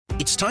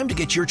It's time to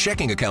get your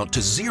checking account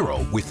to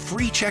zero with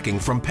free checking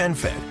from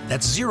PenFed.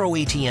 That's zero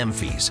ATM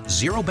fees,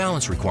 zero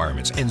balance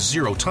requirements, and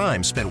zero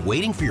time spent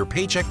waiting for your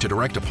paycheck to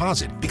direct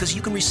deposit because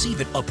you can receive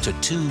it up to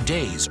 2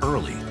 days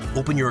early.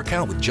 Open your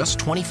account with just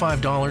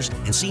 $25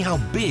 and see how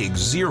big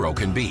zero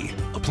can be.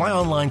 Apply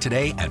online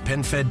today at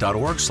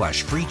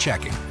PenFed.org/free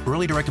checking.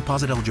 Early direct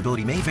deposit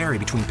eligibility may vary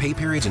between pay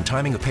periods and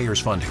timing of payers'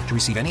 funding. To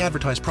receive any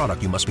advertised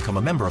product, you must become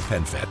a member of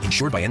PenFed,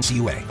 insured by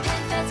NCUA.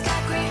 PenFed's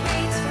got great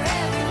rates for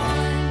everyone.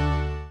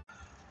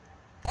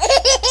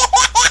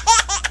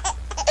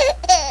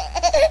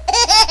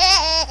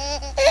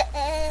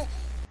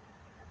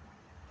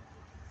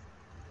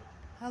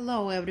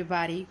 Hello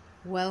everybody,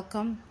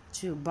 welcome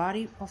to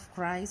Body of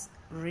Christ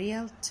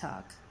Real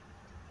Talk.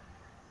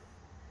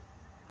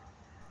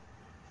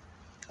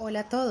 Hola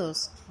a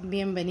todos,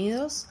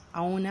 bienvenidos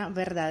a una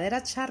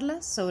verdadera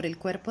charla sobre el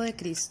cuerpo de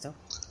Cristo.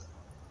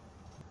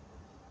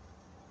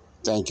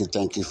 Thank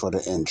you for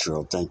the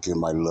intro. Thank you,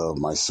 my love,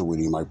 my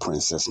sweetie, my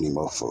princess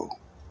Nemofu.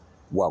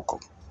 Welcome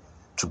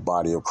to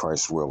Body of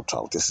Christ Real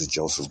Talk. This is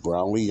Joseph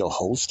Brownlee, your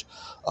host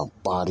of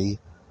Body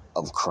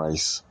of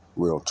Christ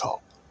Real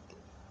Talk.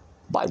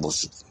 Bible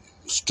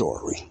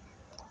story.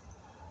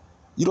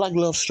 You like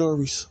love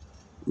stories?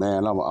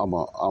 Man, I'm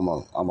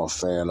a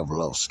fan of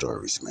love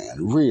stories,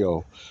 man.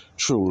 Real,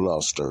 true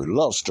love story.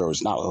 Love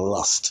stories, not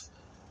lust.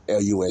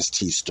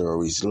 L-U-S-T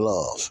stories.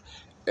 Love.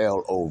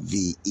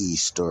 L-O-V-E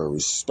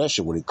stories,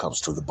 especially when it comes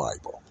to the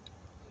Bible.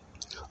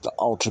 The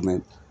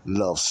ultimate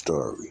love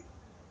story.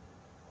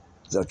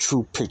 The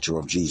true picture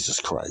of Jesus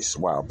Christ.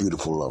 Wow,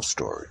 beautiful love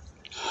story.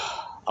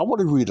 I want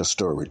to read a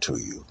story to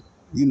you.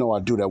 You know I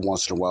do that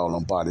once in a while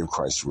on Body of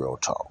Christ Real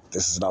Talk.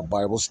 This is not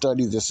Bible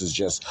study. This is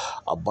just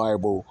a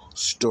Bible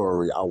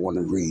story I want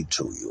to read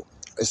to you.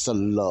 It's a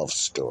love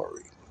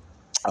story.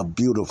 A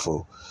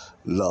beautiful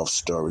love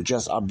story.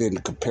 I've been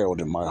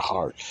compelled in my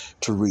heart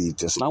to read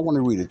this, and I want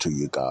to read it to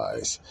you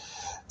guys.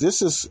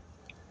 This is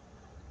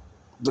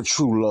the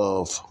true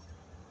love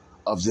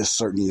of this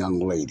certain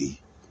young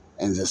lady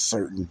and this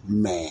certain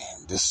man,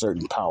 this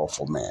certain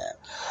powerful man.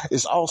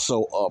 It's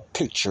also a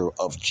picture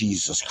of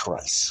Jesus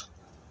Christ.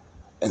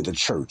 And the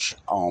church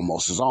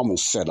is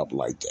almost set up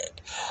like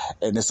that.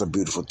 And it's a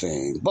beautiful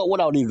thing. But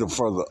without any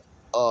further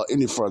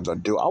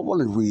ado, I want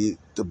to read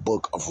the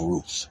book of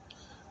Ruth.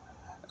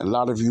 A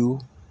lot of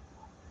you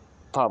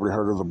probably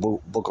heard of the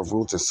book of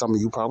Ruth, and some of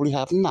you probably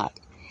have not.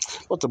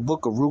 But the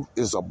book of Ruth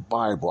is a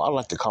Bible. I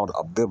like to call it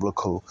a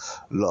biblical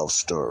love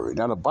story.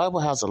 Now, the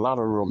Bible has a lot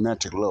of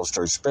romantic love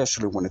stories,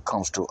 especially when it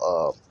comes to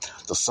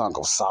the Song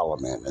of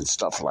Solomon and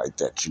stuff like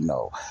that, you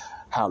know.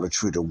 How to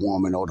treat a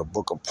woman, or the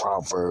book of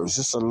Proverbs.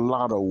 Just a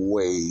lot of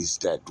ways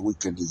that we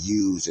can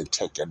use and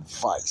take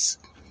advice,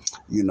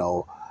 you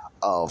know,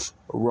 of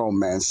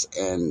romance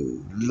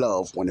and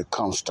love when it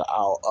comes to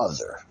our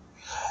other.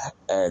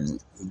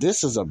 And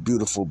this is a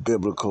beautiful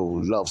biblical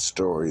love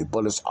story,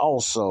 but it's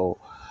also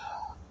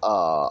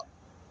a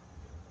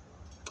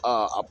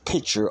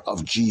picture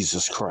of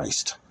Jesus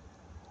Christ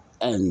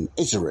and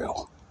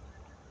Isreal,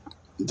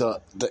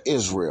 the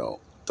Isreal,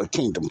 the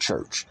Kingdom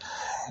Church.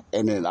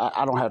 And then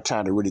I don't have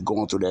time to really go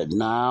into that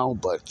now,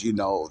 but you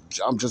know,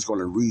 I'm just going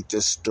to read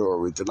this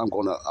story. Then I'm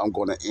going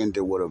to end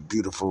it with a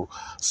beautiful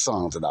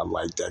song that I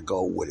like that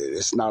go with it.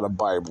 It's not a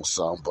Bible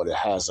song, but it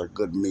has a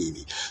good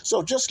meaning.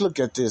 So just look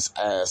at this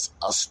as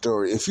a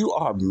story. If you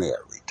are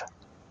married,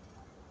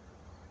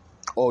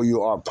 or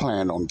you are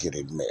planning on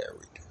getting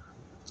married,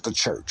 the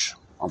church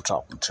I'm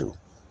talking to,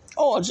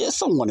 or just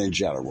someone in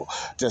general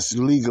that's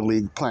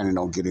legally planning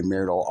on getting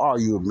married, or are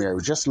you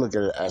married? Just look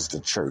at it as the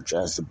church,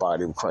 as the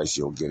body of Christ,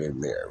 you're getting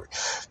married.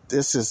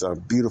 This is a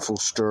beautiful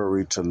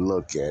story to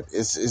look at.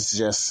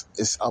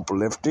 It's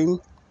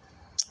uplifting.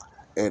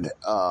 It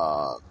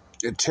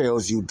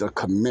tells you the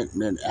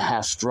commitment,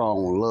 how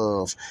strong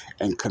love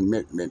and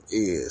commitment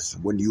is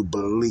when you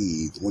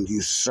believe, when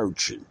you're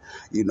searching,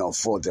 you know,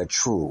 for that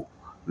true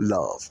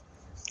love.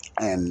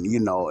 And, you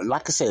know,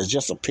 like I said, it's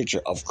just a picture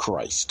of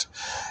Christ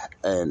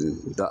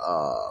and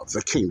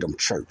the Kingdom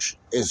Church,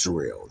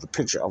 Isreal, the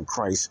picture of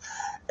Christ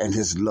and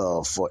his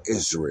love for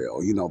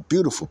Isreal. You know,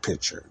 beautiful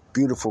picture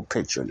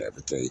and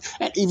everything.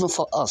 And even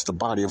for us, the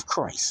body of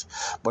Christ.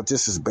 But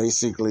this is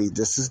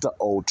the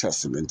Old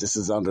Testament. This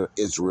is under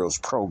Israel's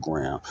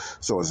program.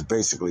 So it's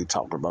basically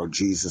talking about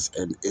Jesus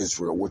and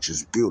Isreal, which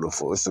is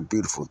beautiful. It's a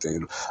beautiful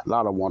thing. A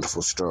lot of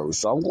wonderful stories.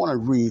 So I'm going to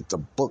read the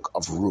book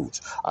of Ruth.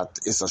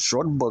 It's a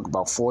short book,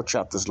 about 4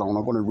 chapters long.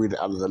 I'm going to read it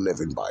out of the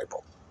Living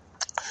Bible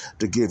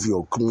to give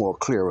you a more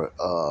clearer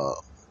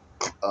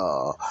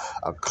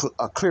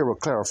a clearer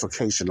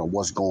clarification of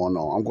what's going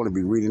on. I'm going to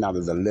be reading out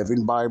of the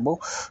Living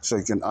Bible so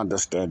you can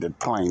understand it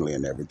plainly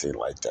and everything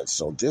like that.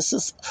 So this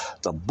is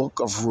the book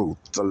of Ruth,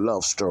 the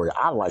love story,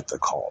 I like to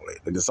call it.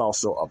 And it's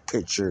also a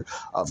picture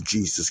of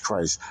Jesus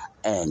Christ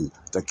and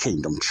the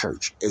Kingdom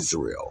Church,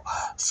 Isreal.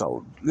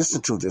 So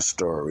listen to this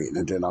story,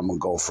 and then I'm going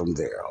to go from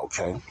there,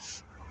 okay?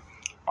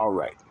 All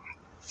right.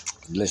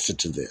 Listen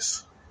to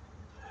this.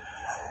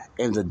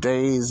 In the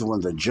days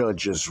when the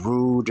judges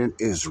ruled in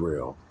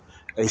Israel,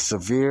 a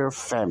severe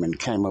famine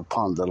came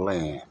upon the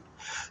land,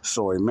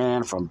 So a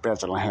man from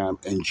Bethlehem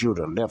in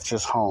Judah left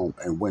his home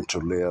and went to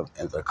live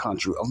in the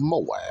country of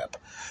Moab,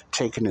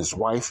 taking his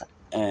wife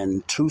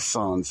and 2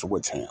 sons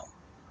with him.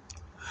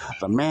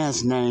 The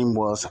man's name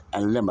was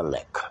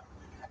Elimelech,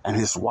 and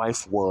his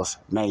wife was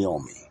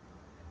Naomi.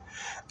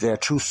 Their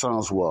 2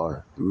 sons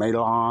were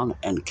Mahlon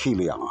and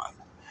Chilion.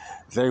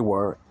 They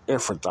were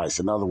Ephrathites.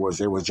 In other words,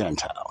 they were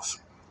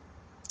Gentiles.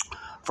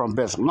 From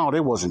Bethlehem. No, they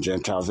wasn't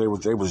Gentiles. They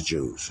was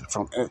Jews.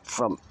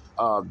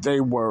 They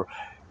were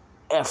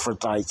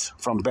Ephrathites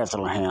from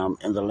Bethlehem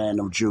in the land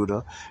of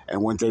Judah,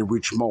 and when they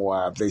reached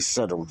Moab, they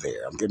settled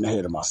there. I'm getting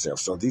ahead of myself.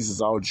 So these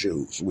is all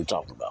Jews we're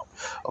talking about.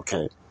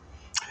 Okay.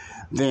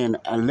 Then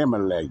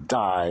Elimelech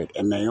died,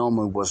 and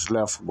Naomi was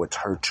left with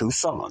her 2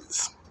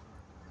 sons.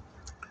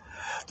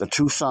 The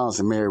 2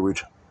 sons married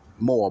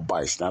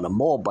Moabites. Now, the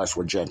Moabites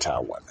were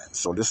Gentile women.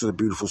 So this is a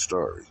beautiful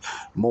story.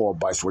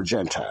 Moabites were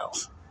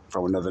Gentiles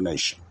from another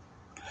nation.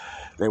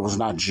 They was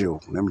not Jew.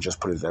 Let me just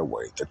put it that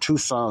way. The 2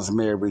 sons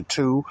married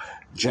 2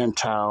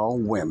 Gentile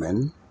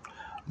women,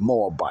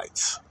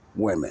 Moabites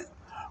women.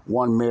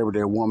 One married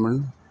a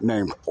woman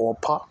named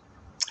Orpah,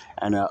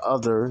 and the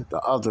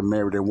other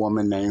married a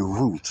woman named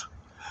Ruth.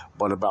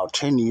 But about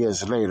 10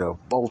 years later,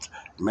 both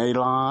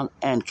Mahlon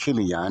and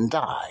Chilion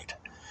died.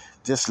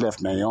 This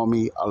left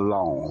Naomi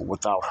alone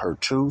without her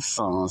 2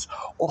 sons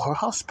or her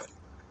husband.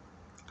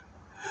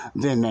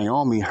 Then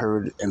Naomi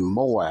heard in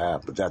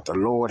Moab that the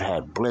Lord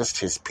had blessed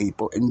his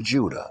people in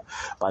Judah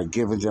by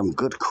giving them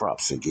good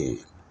crops again.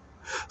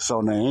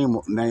 So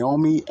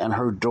Naomi and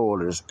her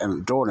daughters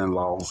and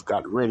daughter-in-laws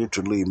got ready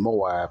to leave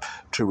Moab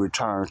to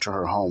return to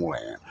her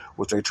homeland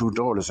with their 2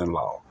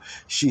 daughters-in-law.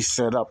 She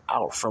set up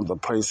out from the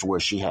place where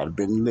she had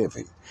been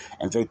living,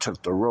 and they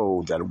took the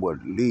road that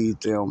would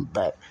lead them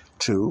back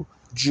to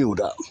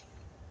Judah.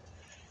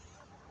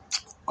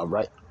 All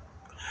right.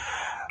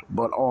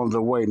 But on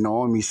the way,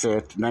 Naomi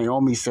said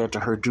to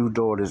her 2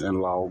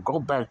 daughters-in-law, "Go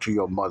back to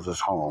your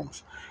mother's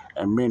homes,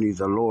 and may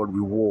the Lord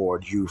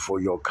reward you for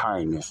your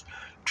kindness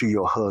to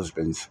your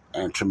husbands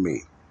and to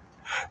me.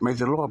 May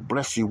the Lord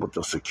bless you with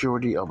the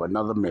security of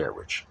another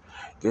marriage."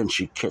 Then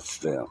she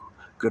kissed them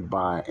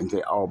goodbye, and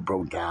they all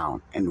broke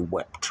down and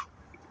wept.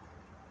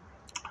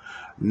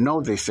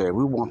 "No," they said,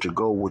 "we want to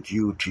go with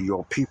you to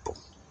your people.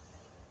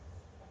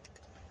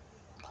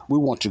 We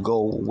want to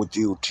go with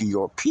you to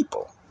your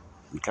people."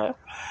 Okay?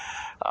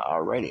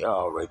 All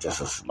right,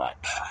 this is like.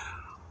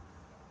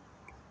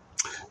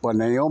 But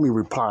Naomi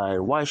replied,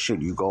 "Why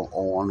should you go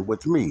on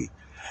with me?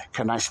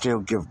 Can I still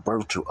give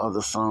birth to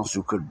other sons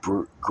who could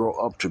grow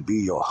up to be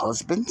your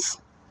husbands?"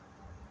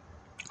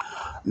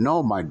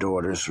 "No, my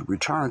daughters,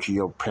 return to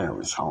your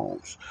parents'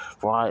 homes,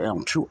 for I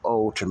am too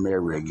old to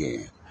marry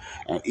again.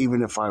 And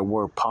even if it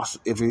were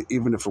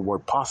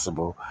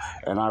possible,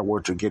 and I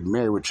were to get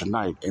married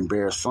tonight and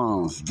bear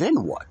sons,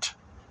 then what?"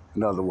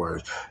 In other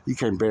words, you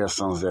can't bear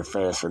sons that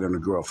fast for them to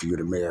grow up for you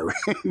to marry.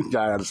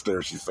 I understand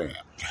what she's saying.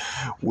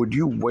 "Would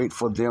you wait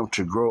for them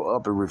to grow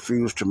up and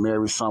refuse to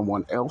marry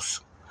someone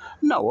else?"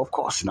 "No, of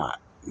course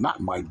not. Not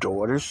my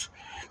daughters.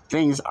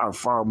 Things are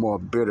far more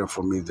bitter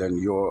for me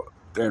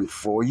than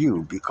for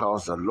you,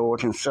 because the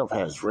Lord himself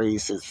has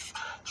raised his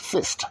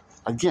fist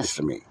against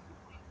me."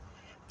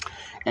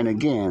 And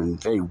again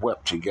they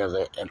wept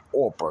together, and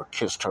Orpah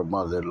kissed her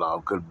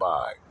mother-in-law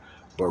goodbye.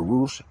 But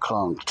Ruth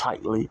clung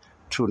tightly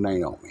to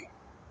Naomi.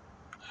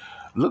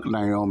 "Look,"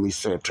 Naomi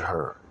said to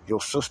her,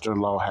 "your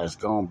sister-in-law has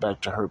gone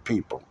back to her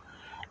people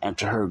and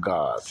to her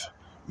gods.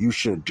 You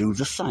should do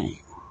the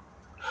same."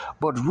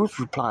 But Ruth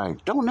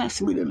replied, "Don't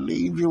ask me to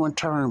leave you and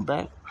turn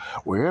back.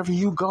 Wherever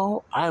you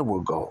go, I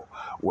will go.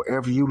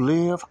 Wherever you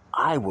live,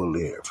 I will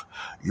live.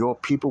 Your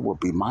people will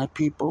be my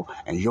people,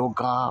 and your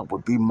God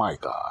will be my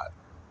God.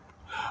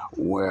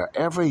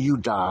 Wherever you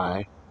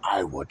die,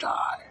 I will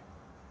die,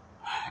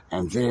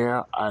 and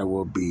there I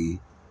will be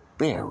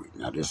buried."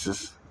 Now, this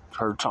is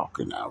her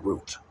talking now,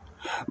 Ruth.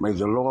 "May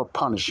the Lord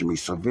punish me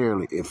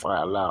severely if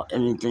I allow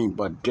anything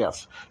but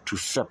death to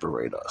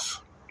separate us."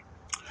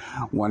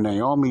 When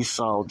Naomi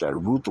saw that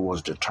Ruth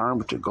was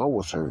determined to go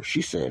with her,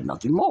 she said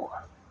nothing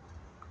more.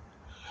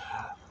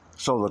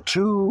 So the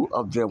 2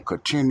 of them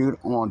continued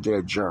on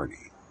their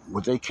journey.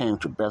 When they came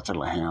to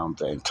Bethlehem,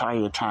 the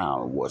entire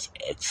town was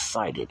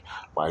excited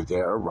by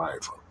their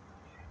arrival.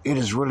 "It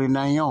is really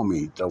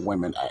Naomi?" the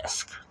women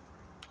asked.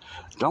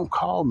 "Don't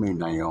call me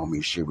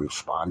Naomi," she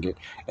responded.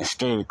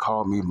 "Instead,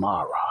 call me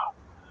Mara,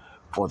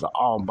 for the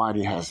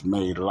Almighty has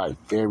made life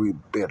very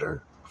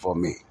bitter for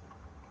me.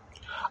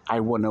 I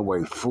went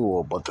away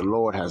full, but the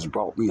Lord has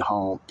brought me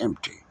home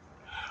empty.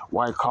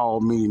 Why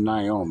call me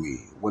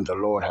Naomi when the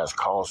Lord has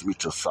caused me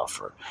to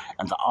suffer,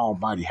 and the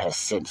Almighty has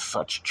sent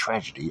such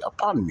tragedy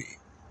upon me?"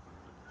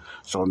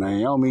 So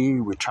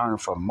Naomi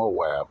returned from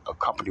Moab,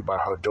 accompanied by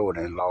her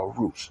daughter-in-law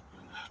Ruth,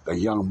 the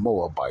young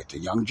Moabite, the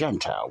young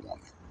Gentile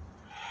woman.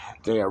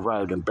 They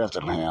arrived in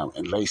Bethlehem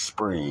in late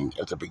spring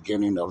at the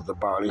beginning of the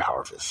barley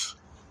harvest.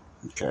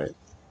 Okay,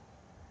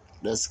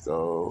 let's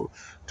go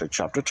to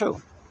chapter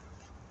 2.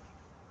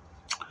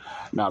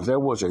 Now there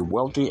was a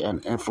wealthy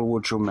and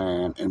influential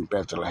man in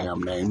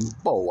Bethlehem named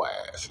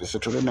Boaz. Listen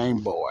to the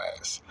name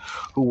Boaz,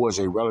 who was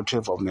a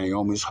relative of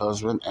Naomi's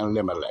husband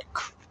Elimelech.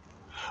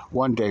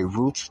 One day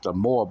Ruth the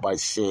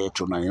Moabite said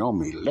to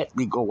Naomi, "Let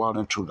me go out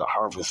into the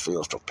harvest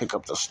fields to pick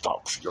up the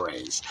stalks,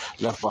 grains,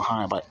 left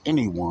behind by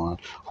anyone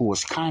who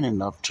was kind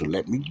enough to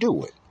let me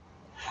do it."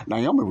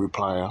 Naomi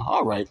replied,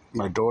 "All right,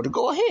 my daughter,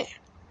 go ahead."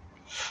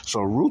 So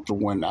Ruth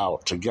went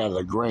out to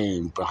gather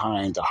grain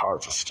behind the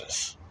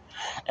harvesters.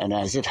 And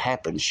as it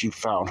happened, she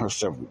found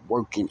herself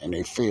working in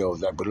a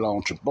field that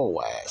belonged to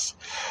Boaz,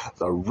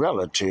 the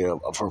relative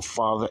of her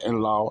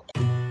father-in-law.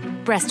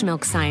 Breast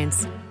milk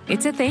science.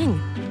 It's a thing.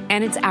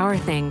 And it's our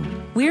thing.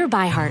 We're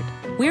ByHeart.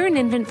 We're an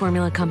infant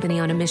formula company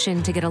on a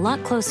mission to get a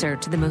lot closer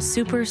to the most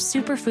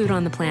superfood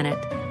on the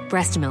planet,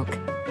 breast milk.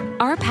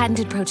 Our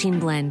patented protein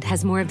blend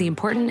has more of the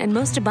important and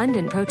most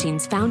abundant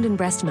proteins found in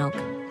breast milk.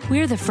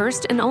 We're the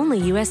first and only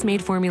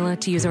U.S.-made formula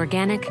to use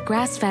organic,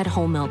 grass-fed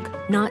whole milk,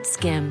 not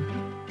skim.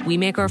 We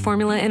make our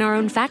formula in our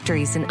own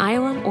factories in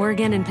Iowa,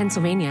 Oregon, and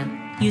Pennsylvania,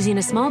 using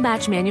a small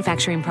batch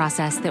manufacturing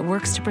process that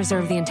works to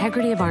preserve the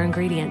integrity of our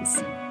ingredients.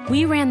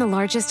 We ran the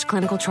largest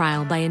clinical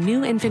trial by a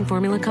new infant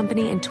formula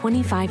company in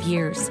 25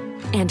 years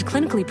and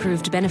clinically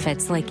proved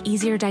benefits like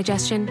easier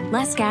digestion,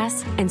 less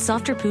gas, and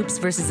softer poops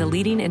versus a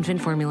leading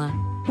infant formula.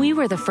 We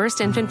were the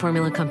first infant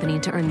formula company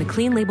to earn the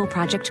Clean Label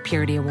Project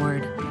Purity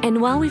Award.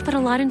 And while we've put a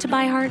lot into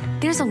ByHeart,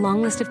 there's a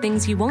long list of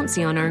things you won't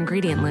see on our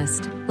ingredient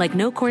list, like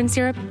no corn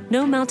syrup,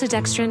 no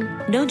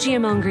maltodextrin, no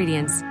GMO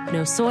ingredients,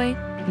 no soy,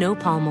 no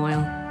palm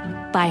oil.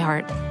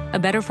 ByHeart, a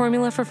better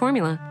formula for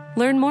formula.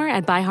 Learn more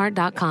at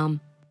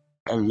byheart.com.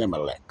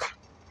 Elimelech.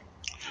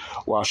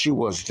 While she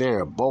was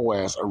there,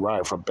 Boaz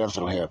arrived from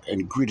Bethlehem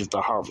and greeted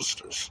the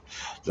harvesters.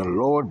 "The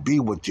Lord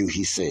be with you,"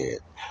 he said.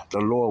 "The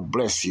Lord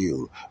bless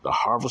you," the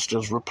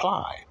harvesters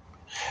replied.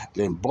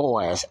 Then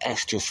Boaz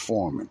asked his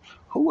foreman,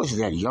 "Who is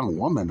that young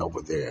woman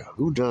over there?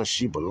 Who does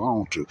she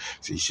belong to?"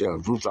 See,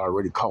 Ruth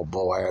already caught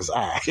Boaz's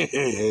eye.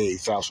 Hey,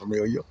 sounds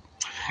familiar?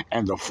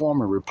 And the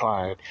foreman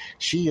replied,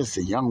 "She is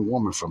the young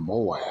woman from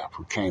Moab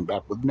who came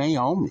back with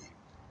Naomi.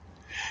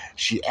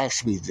 She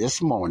asked me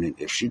this morning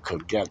if she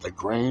could gather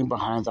grain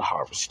behind the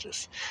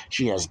harvesters.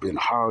 She has been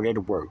hard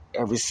at work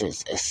ever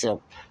since,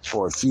 except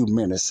for a few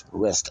minutes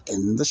rest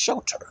in the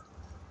shelter."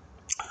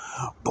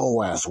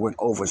 Boaz went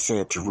over and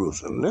said to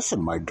Ruth,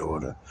 "Listen, my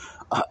daughter,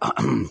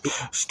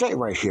 stay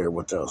right here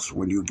with us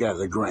when you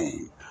gather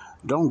grain.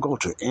 Don't go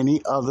to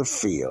any other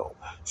field.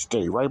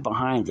 Stay right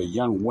behind the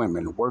young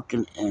women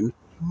working in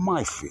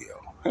my field."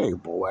 Hey,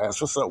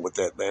 Boaz, what's up with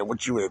that, man?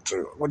 What you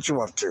into? What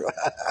you up to?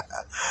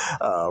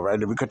 All right,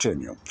 let me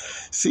continue.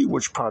 "See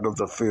which part of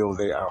the field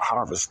they are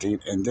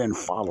harvesting and then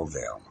follow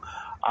them.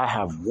 I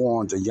have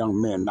warned the young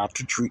men not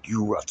to treat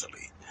you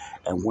roughly.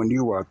 And when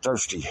you are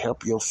thirsty,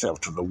 help yourself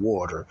to the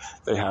water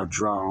they have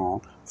drawn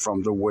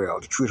from the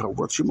well." To treat her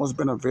well, she must have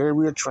been a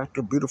very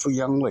attractive, beautiful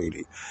young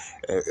lady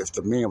if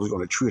the man was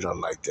going to treat her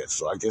like that.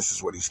 So I guess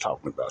that's what he's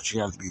talking about. She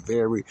has to be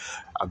very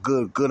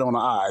good on the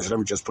eyes. Let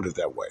me just put it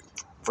that way.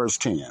 Verse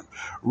 10,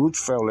 Ruth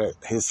fell at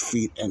his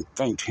feet and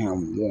thanked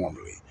him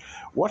warmly.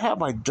 "What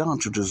have I done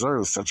to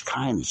deserve such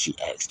kindness?" she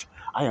asked.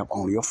 "I am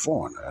only a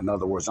foreigner. In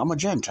other words, I'm a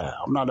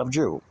Gentile. I'm not a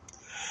Jew."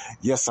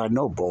 "Yes, I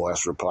know,"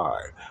 Boaz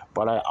replied,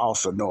 "but I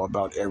also know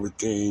about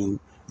everything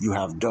you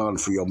have done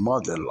for your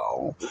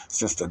mother-in-law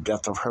since the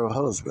death of her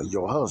husband,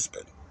 your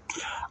husband.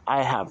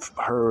 I have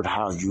heard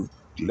how you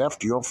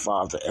left your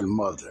father and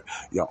mother,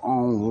 your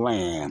own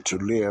land, to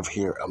live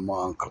here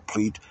among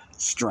complete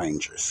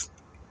strangers.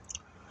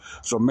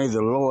 So may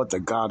the Lord, the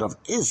God of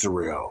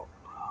Israel,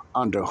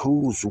 under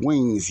whose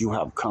wings you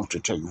have come to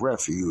take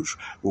refuge,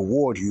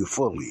 reward you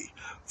fully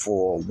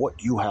for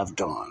what you have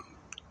done."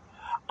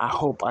 "I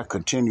hope I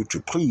continue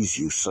to please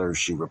you, sir,"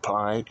 she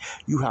replied.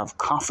 "You have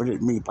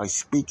comforted me by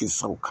speaking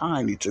so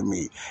kindly to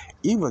me,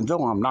 even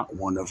though I'm not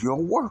one of your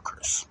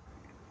workers."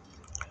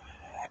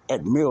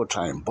 At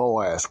mealtime,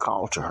 Boaz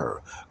called to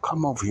her,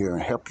 "Come over here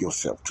and help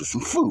yourself to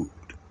some food.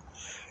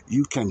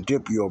 You can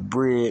dip your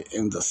bread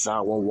in the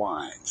sour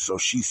wine." So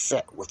she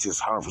sat with his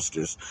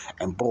harvesters,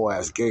 and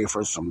Boaz gave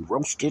her some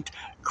roasted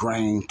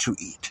grain to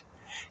eat.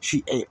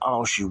 She ate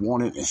all she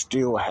wanted and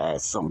still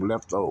had some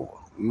left over.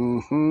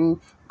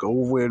 Go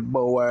with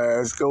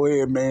Boaz. Go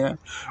ahead, man.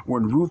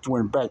 When Ruth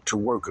went back to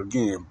work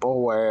again,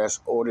 Boaz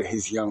ordered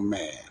his young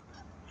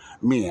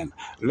men,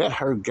 "Let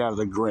her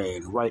gather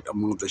grain right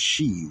among the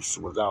sheaves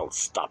without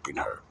stopping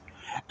her,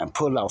 and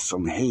pull out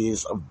some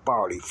heads of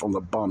barley from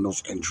the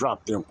bundles and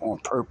drop them on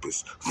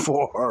purpose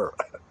for her."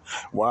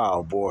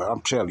 Wow, boy,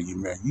 I'm telling you,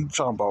 man, you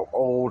talking about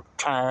old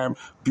time,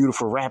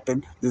 beautiful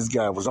rapping? This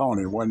guy was on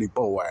it, wasn't he,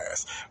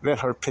 Boaz? Let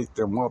her pick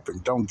them up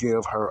and don't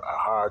give her a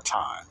hard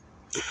time.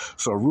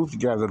 So Ruth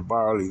gathered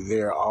barley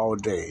there all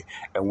day,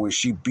 and when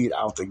she beat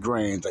out the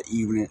grain the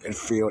evening, it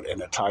filled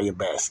an entire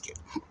basket.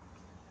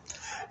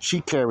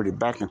 She carried it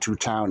back into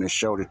town and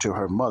showed it to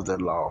her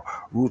mother-in-law.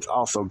 Ruth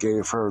also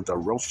gave her the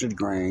roasted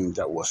grain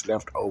that was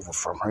left over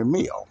from her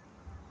meal.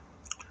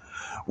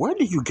 "Where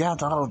do you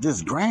gather all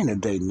this grain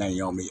today?"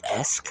 Naomi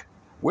asked.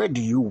 "Where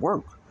do you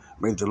work?"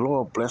 May the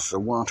Lord bless the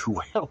one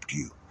who helped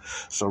you.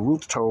 So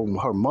Ruth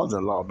told her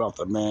mother-in-law about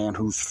the man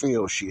whose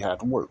field she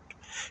had worked.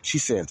 She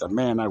said, the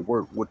man I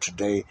work with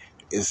today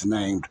is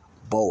named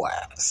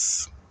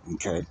Boaz.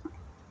 Okay.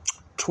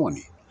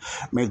 20.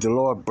 May the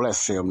Lord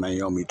bless him,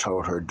 Naomi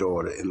told her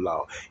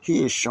daughter-in-law.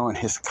 He is showing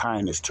his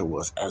kindness to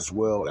us as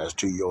well as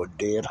to your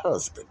dead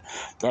husband.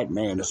 That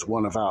man is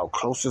one of our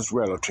closest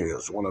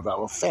relatives, one of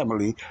our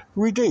family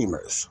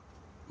redeemers.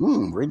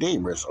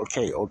 Redeemers,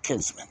 okay, or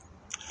kinsmen.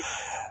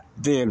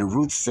 Then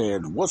Ruth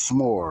said, what's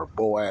more,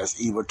 Boaz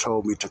even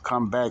told me to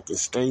come back and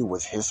stay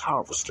with his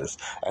harvesters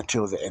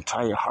until the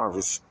entire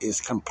harvest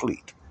is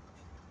complete.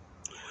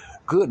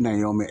 Good,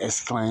 Naomi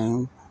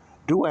exclaimed.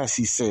 Do as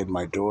he said,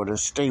 my daughter.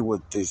 Stay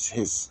with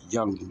his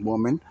young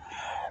woman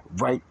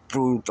right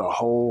through the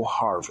whole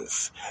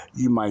harvest.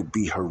 You might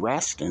be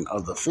harassed in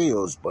other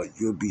fields, but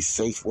you'll be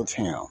safe with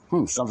him.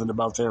 Something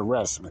about the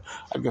harassment.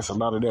 I guess a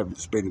lot of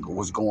that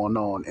was going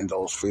on in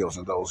those fields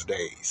in those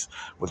days,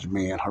 with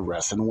men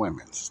harassing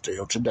women,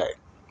 still today.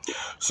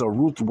 So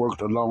Ruth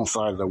worked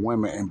alongside the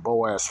women in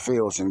Boaz's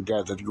fields and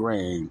gathered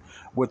grain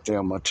with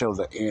them until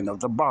the end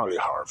of the barley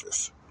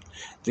harvest.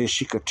 Then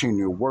she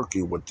continued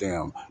working with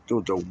them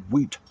through the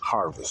wheat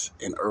harvest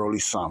in early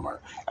summer,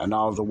 and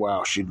all the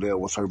while she lived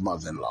with her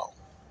mother-in-law.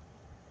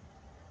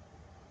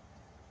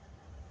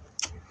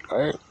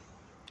 Okay.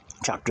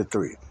 Chapter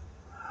 3.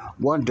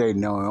 One day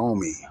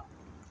Naomi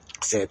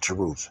said to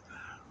Ruth,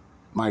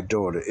 my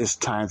daughter, it's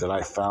time that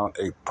I found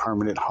a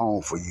permanent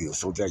home for you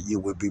so that you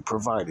would be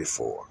provided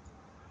for.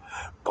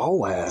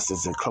 Boaz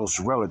is a close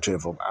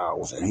relative of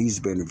ours, and he's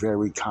been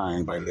very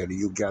kind by letting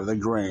you gather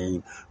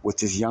grain with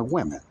his young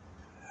women.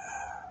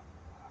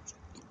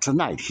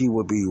 Tonight he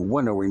will be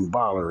winnowing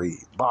barley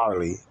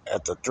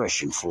at the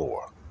threshing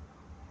floor.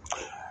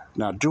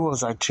 Now do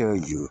as I tell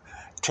you.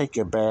 Take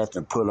a bath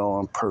and put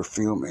on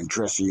perfume and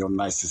dress in your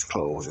nicest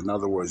clothes. In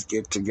other words,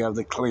 get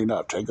together, clean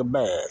up, take a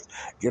bath,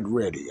 get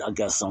ready. I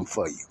got something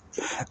for you.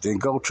 Then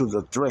go to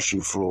the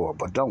threshing floor,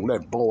 but don't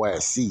let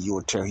Boaz see you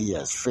until he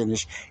has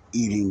finished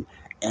eating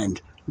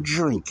and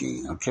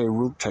drinking. Okay,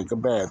 Ruth, take a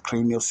bath,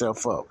 clean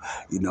yourself up.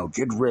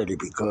 Get ready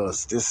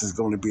because this is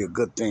going to be a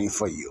good thing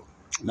for you.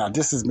 Now,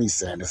 this is me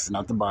saying this is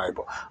not the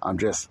Bible. I'm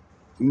just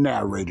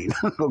narrating.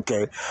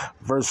 Okay,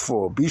 verse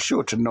 4. Be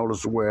sure to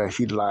notice where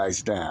he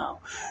lies down.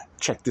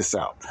 Check this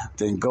out.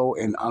 Then go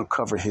and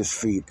uncover his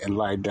feet and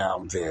lie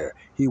down there.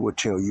 He will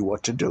tell you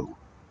what to do.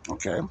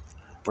 Okay,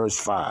 verse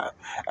 5.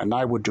 And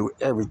I will do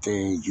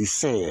everything you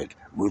said.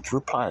 Ruth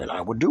replied.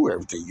 I will do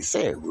everything you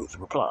said, Ruth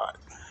replied.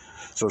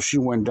 So she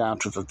went down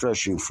to the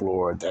threshing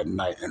floor that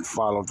night and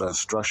followed the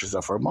instructions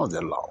of her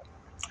mother-in-law.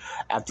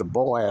 After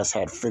Boaz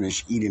had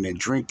finished eating and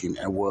drinking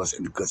and was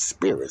in good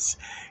spirits,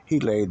 he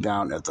lay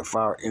down at the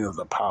far end of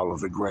the pile of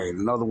the grain.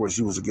 In other words,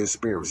 he was in good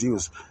spirits. He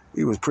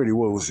was pretty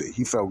woozy.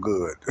 He felt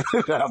good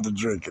after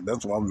drinking.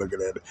 That's why I'm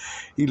looking at it.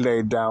 He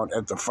lay down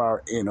at the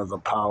far end of the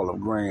pile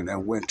of grain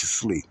and went to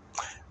sleep.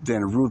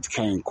 Then Ruth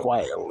came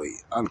quietly,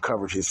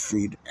 uncovered his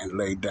feet, and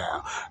lay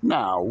down.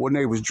 Now, when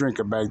they was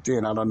drinking back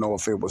then, I don't know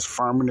if it was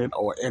fermented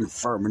or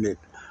infermented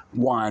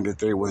wine that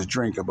they was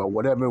drinking, but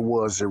whatever it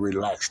was, it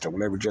relaxed him.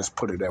 Let me just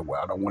put it that way.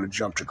 I don't want to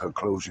jump to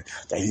conclusion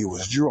that he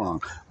was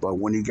drunk, but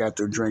when he got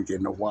through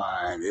drinking the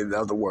wine, in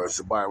other words,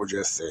 the Bible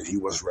just said he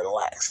was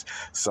relaxed.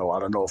 So I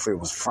don't know if it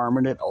was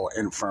fermented or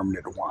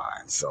infermented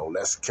wine. So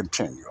let's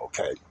continue,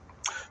 okay?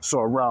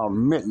 So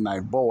around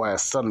midnight,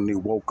 Boaz suddenly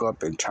woke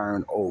up and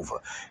turned over.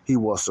 He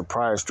was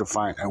surprised to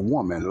find a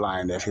woman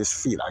lying at his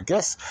feet. I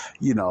guess,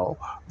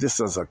 this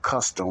is a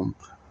custom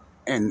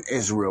in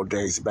Israel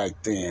days back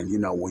then,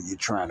 when you're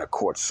trying to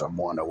court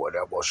someone or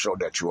whatever, or show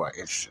that you are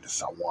interested in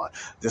someone.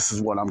 This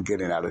is what I'm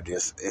getting out of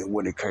this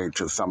when it came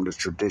to some of the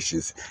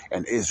traditions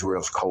in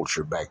Israel's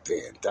culture back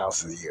then,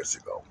 thousands of years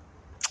ago.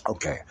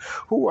 Okay,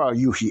 who are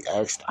you, he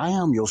asked. I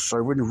am your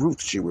servant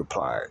Ruth, she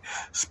replied.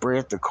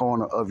 Spread the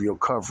corner of your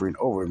covering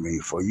over me,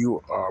 for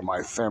you are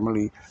my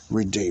family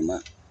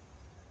redeemer.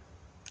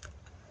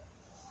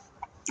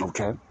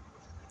 Okay.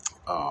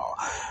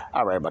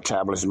 All right, my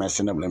tablet's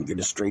messing up. Let me get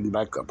it straightened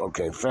back up.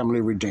 Okay,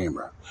 family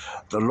redeemer.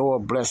 The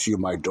Lord bless you,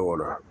 my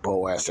daughter,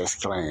 Boaz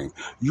exclaimed.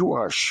 You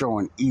are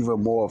showing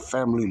even more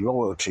family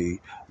loyalty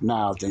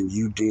now than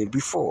you did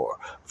before,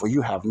 for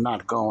you have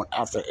not gone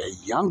after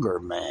a younger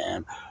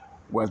man,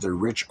 whether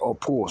rich or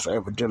poor. So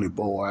evidently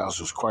Boaz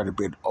was quite a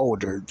bit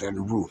older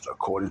than Ruth,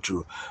 according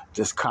to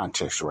this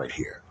context right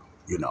here,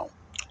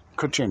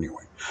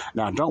 Continuing.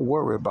 Now, don't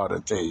worry about a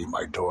thing,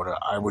 my daughter.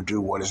 I will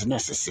do what is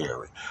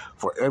necessary,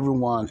 for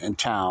everyone in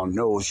town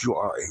knows you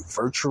are a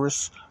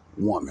virtuous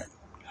woman.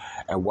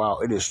 And while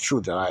it is true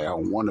that I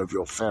am one of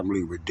your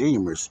family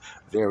redeemers,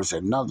 there is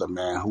another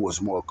man who is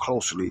more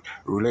closely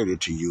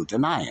related to you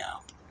than I am.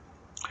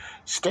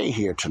 Stay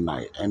here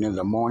tonight, and in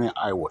the morning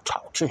I will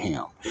talk to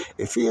him.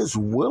 If he is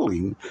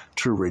willing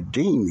to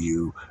redeem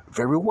you,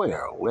 very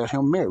well, let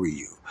him marry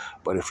you.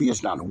 But if he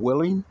is not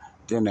willing,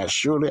 then as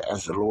surely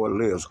as the Lord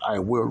lives, I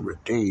will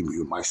redeem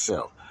you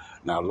myself.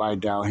 Now lie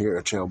down here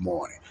until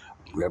morning.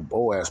 That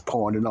Boaz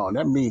pointed on.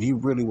 That means he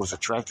really was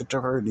attracted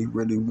to her, and he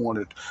really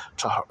wanted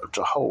to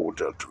hold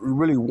her. He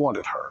really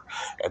wanted her.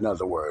 In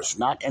other words,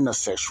 not in a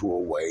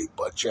sexual way,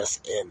 but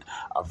just in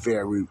a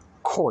very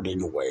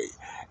courting way,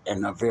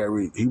 and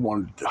he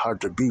wanted her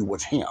to be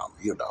with him.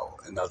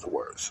 In other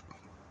words.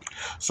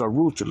 So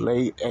Ruth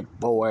lay at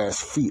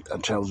Boaz's feet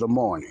until the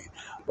morning,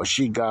 but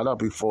she got up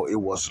before it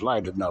was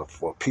light enough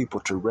for people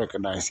to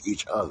recognize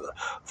each other.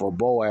 For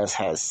Boaz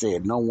had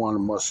said, "No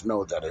one must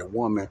know that a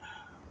woman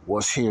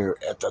was here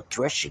at the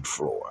threshing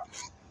floor."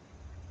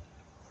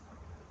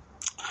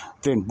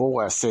 Then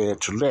Boaz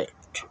said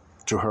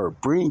to her,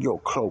 "Bring your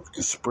cloak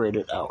and spread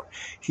it out."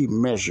 He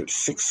measured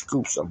 6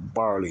 scoops of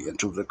barley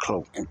into the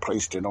cloak and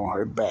placed it on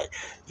her back.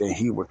 Then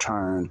he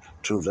returned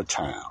to the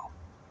town.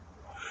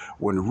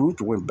 When Ruth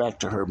went back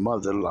to her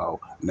mother-in-law,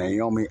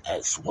 Naomi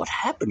asked, "What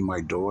happened,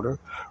 my daughter?"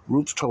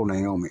 Ruth told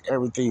Naomi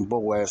everything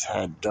Boaz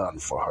had done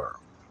for her.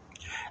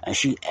 And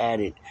she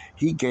added,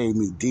 "He gave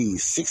me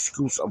these 6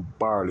 scoops of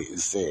barley and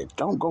said,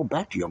 'Don't go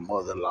back to your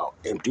mother-in-law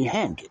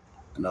empty-handed.'"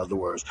 In other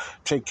words,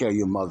 take care of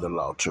your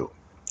mother-in-law too.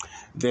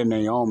 Then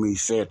Naomi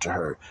said to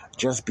her,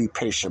 "Just be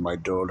patient, my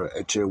daughter,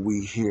 until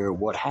we hear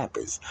what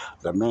happens.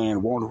 The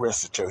man won't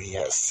rest until he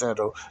has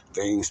settled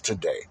things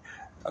today."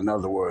 In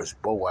other words,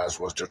 Boaz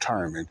was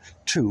determined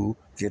to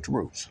get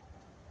Ruth.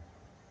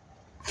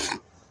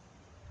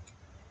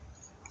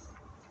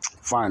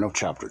 Final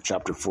chapter,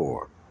 chapter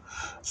 4.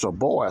 So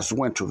Boaz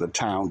went to the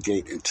town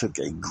gate and took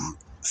a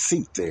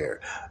seat there.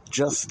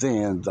 Just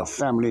then, the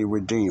family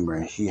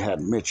redeemer he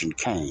had mentioned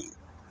came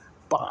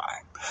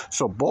by.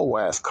 So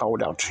Boaz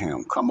called out to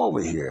him, "Come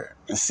over here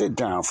and sit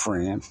down,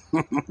 friend."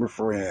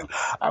 Friend,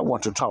 I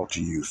want to talk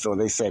to you. So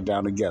they sat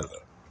down together.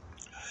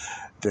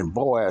 Then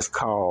Boaz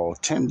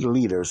called 10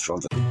 leaders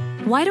from the...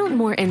 Why don't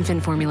more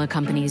infant formula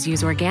companies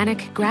use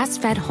organic,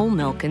 grass-fed whole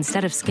milk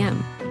instead of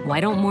skim?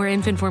 Why don't more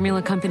infant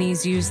formula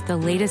companies use the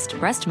latest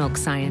breast milk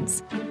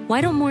science?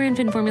 Why don't more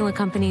infant formula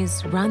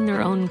companies run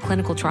their own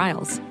clinical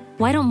trials?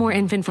 Why don't more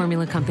infant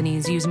formula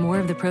companies use more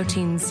of the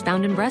proteins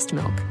found in breast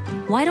milk?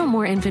 Why don't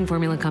more infant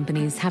formula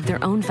companies have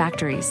their own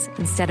factories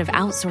instead of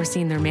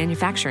outsourcing their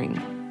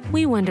manufacturing?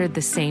 We wondered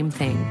the same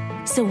thing.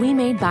 So we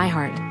made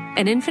ByHeart,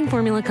 an infant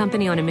formula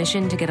company on a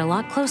mission to get a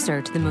lot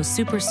closer to the most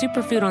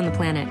superfood on the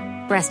planet,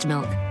 breast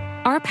milk.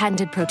 Our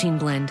patented protein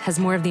blend has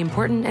more of the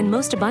important and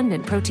most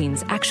abundant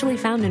proteins actually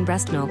found in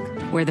breast milk.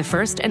 We're the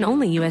first and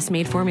only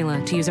U.S.-made formula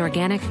to use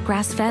organic,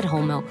 grass-fed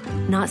whole milk,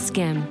 not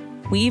skim.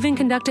 We even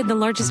conducted the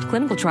largest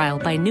clinical trial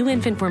by a new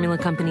infant formula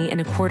company in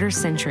a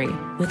quarter-century,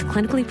 with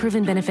clinically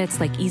proven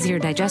benefits like easier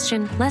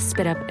digestion, less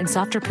spit-up, and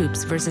softer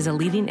poops versus a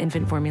leading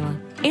infant formula.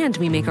 And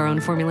we make our own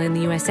formula in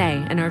the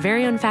USA and our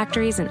very own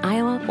factories in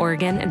Iowa,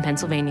 Oregon, and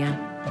Pennsylvania.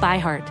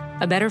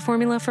 ByHeart, a better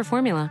formula for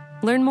formula.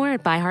 Learn more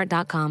at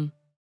byheart.com.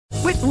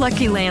 With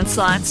Lucky Land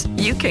Slots,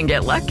 you can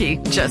get lucky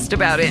just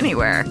about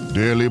anywhere.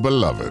 Dearly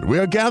beloved, we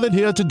are gathered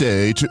here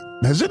today to...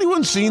 Has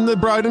anyone seen the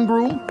bride and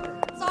groom?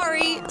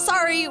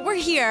 Sorry, we're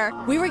here.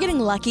 We were getting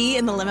lucky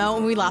in the limo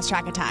and we lost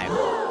track of time.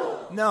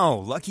 No,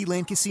 Lucky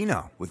Land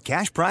Casino, with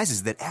cash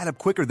prizes that add up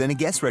quicker than a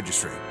guest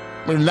registry.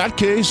 In that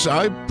case,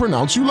 I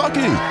pronounce you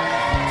lucky.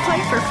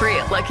 Play for free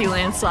at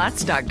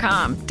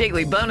LuckyLandSlots.com.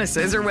 Daily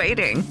bonuses are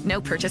waiting. No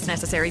purchase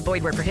necessary.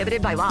 Void where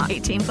prohibited by law.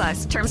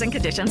 18+. Terms and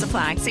conditions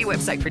apply. See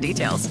website for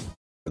details.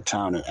 The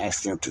town and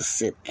asked them to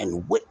sit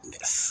and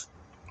witness.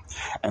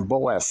 And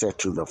Boaz said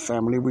to the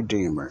family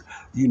redeemer,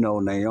 "You know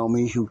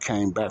Naomi, who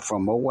came back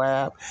from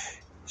Moab?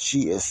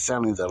 She is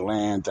selling the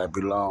land that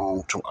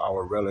belonged to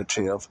our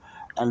relative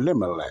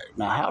Elimelech."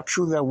 Now, how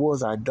true that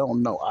was, I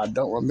don't know. I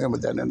don't remember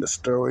that in the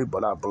story,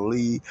 but I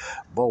believe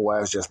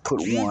Boaz just put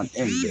one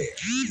in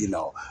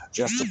there,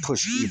 just to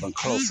push even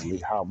closely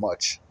how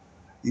much,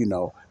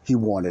 he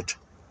wanted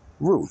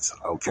Ruth.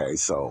 Okay,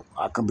 so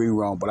I could be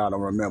wrong, but I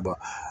don't remember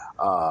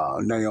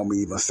Naomi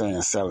even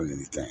selling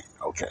anything.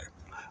 Okay.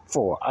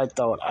 4, I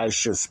thought I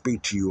should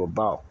speak to you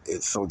about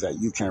it so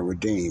that you can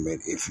redeem it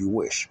if you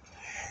wish.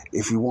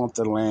 If you want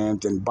the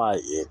land, then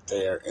buy it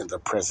there in the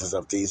presence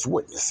of these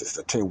witnesses,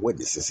 the 10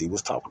 witnesses he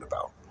was talking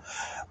about.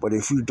 But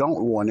if you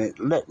don't want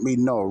it, let me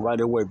know right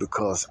away,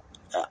 because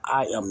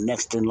I am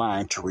next in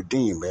line to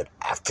redeem it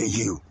after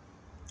you.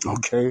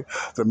 Okay?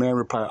 The man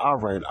replied, "All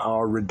right,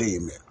 I'll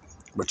redeem it."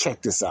 But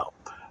check this out.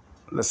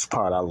 This is the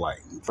part I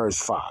like. Verse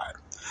 5.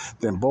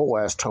 Then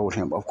Boaz told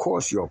him, "Of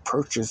course, your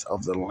purchase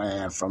of the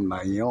land from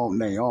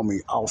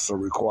Naomi also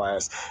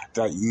requires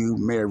that you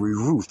marry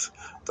Ruth,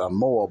 the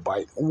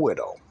Moabite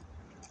widow.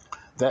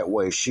 That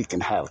way she can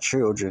have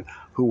children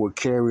who will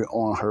carry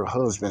on her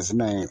husband's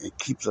name and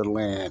keep the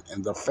land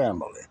in the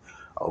family."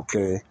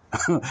 Okay.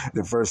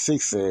 The verse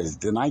 6 says,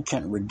 "Then I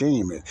can't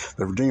redeem it."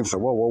 The redeemer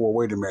said, whoa,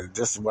 wait a minute.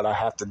 This is what I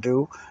have to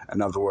do?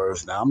 In other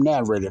words, now I'm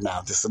narrating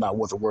now. This is not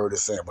what the word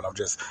is saying, but I'm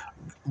just,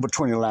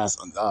 between the lines,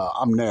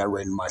 I'm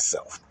narrating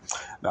myself.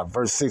 Now,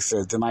 verse 6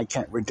 says, "Then I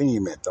can't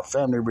redeem it." The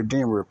family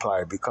redeemer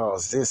replied,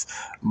 "Because this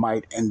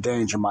might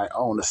endanger my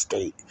own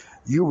estate.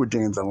 You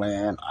redeem the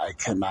land. I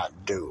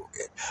cannot do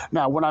it.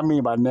 Now, what I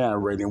mean by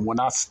narrating, when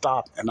I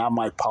stop and I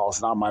might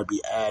pause and I might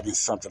be adding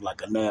something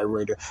like a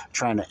narrator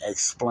trying to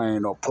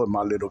explain or put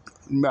my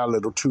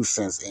little 2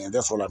 cents in.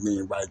 That's what I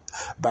mean right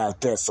by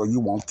that. So you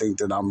won't think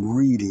that I'm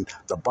reading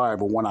the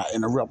Bible. When I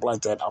interrupt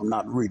like that, I'm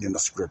not reading the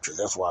scriptures.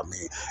 That's what I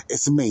mean.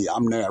 It's me.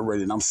 I'm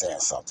narrating. I'm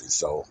saying something.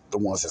 So the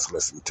ones that's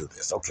listening to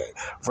this. Okay.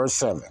 Verse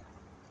 7.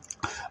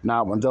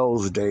 Now, in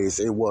those days,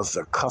 it was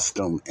the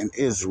custom in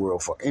Israel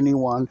for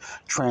anyone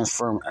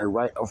transferring a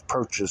right of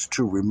purchase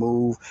to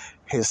remove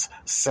his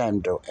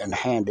sandal and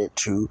hand it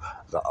to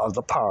the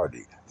other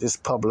party. This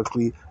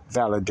publicly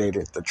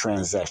validated the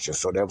transaction.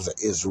 So that was an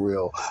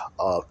Israel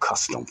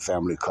custom,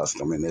 family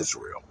custom in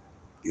Israel.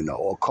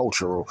 Or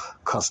cultural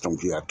custom.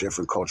 You have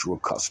different cultural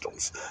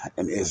customs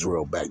in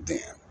Israel back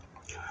then.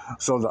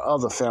 So the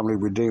other family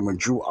redeemer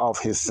drew off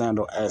his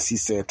sandal as he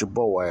said to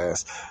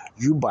Boaz,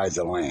 "You buy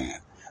the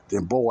land."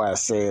 Then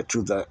Boaz said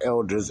to the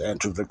elders and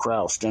to the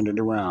crowd standing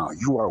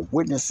around, "You are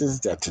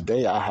witnesses that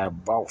today I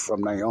have bought from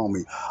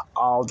Naomi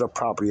all the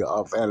property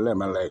of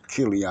Elimelech,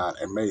 Kilion,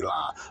 and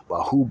Mahlon."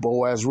 But who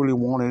Boaz really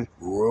wanted?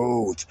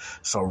 Ruth.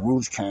 So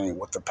Ruth came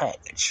with the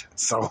package.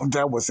 So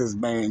that was his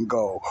main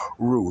goal,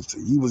 Ruth.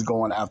 He was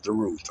going after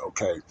Ruth,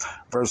 okay?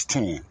 Verse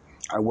 10.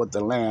 And with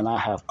the land I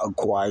have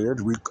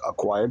acquired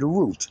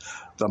Ruth,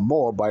 the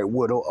Moabite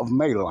widow of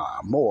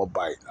Mahlon.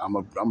 Moabite, I'm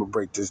gonna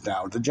break this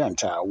down, the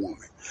Gentile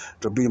woman,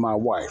 to be my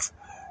wife.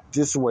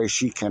 This way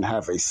she can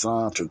have a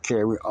son to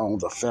carry on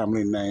the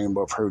family name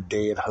of her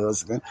dead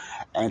husband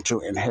and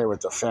to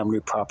inherit the family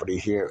property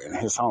here in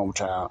his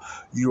hometown.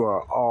 You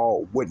are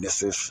all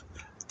witnesses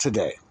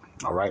today.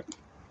 All right.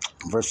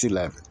 Verse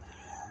 11.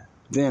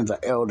 Then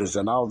the elders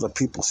and all the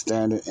people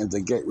standing in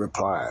the gate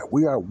replied,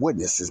 "We are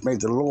witnesses. May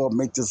the Lord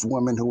make this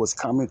woman who is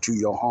coming to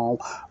your home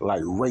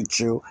like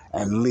Rachel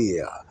and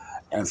Leah,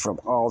 and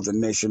from all the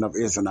nation of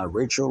Israel." Now,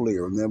 Rachel and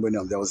Leah, remember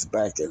them? That was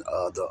back in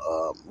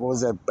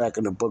back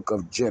in the book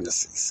of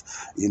Genesis?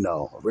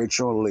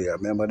 Rachel and Leah.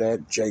 Remember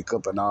that?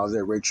 Jacob and all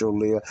that. Rachel and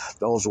Leah.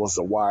 Those was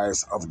the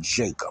wives of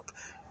Jacob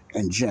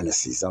in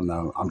Genesis.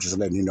 I'm just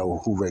letting you know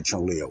who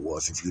Rachel and Leah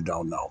was if you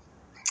don't know.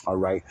 All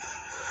right.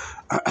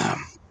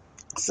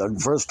 So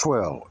verse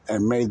 12,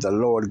 and may the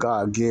Lord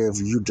God give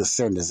you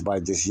descendants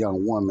by this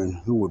young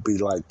woman who would be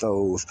like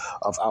those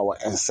of our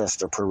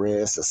ancestor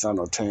Perez, the son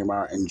of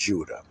Tamar in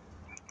Judah.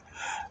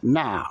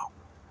 Now,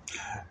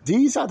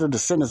 these are the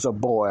descendants of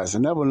Boaz.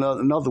 In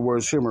other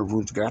words, him and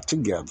Ruth got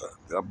together.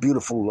 A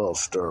beautiful love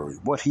story.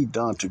 What he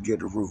done to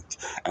get Ruth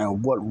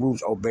and what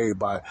Ruth obeyed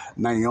by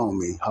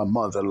Naomi, her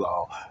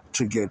mother-in-law,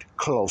 to get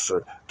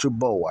closer to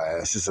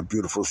Boaz. Is a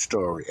beautiful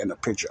story and a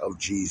picture of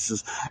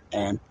Jesus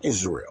and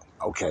Israel.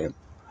 Okay.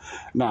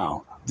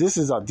 Now,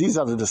 these are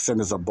the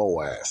descendants of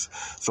Boaz.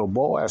 So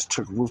Boaz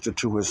took Ruth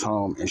into his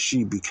home, and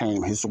she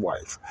became his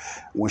wife.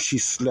 When he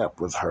slept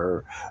with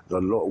her,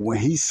 the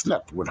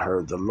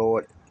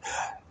Lord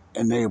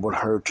enabled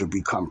her to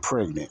become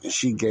pregnant, and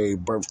she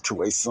gave birth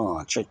to a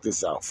son. Check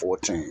this out,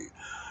 14.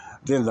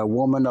 Then the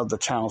woman of the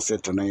town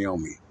said to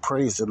Naomi,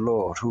 "Praise the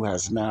Lord, who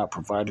has now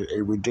provided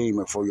a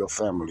redeemer for your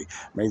family.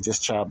 May this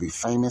child be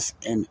famous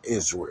in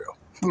Israel."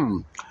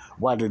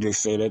 Why did they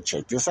say that?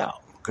 Check this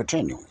out.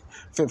 Continuing.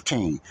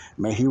 15.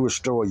 May he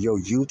restore your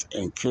youth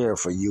and care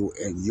for you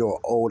in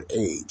your old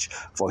age,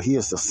 for he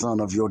is the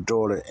son of your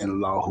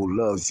daughter-in-law who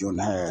loves you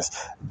and has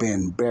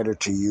been better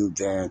to you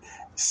than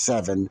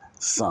 7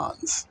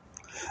 sons.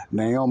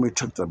 Naomi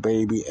took the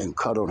baby and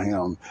cuddled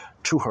him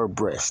to her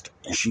breast,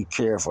 and she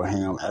cared for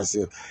him as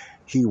if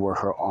he were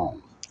her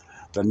own.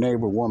 The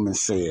neighbor woman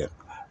said,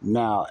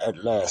 "Now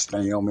at last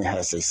Naomi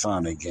has a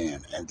son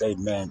again," and they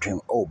named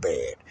him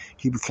Obed.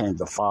 He became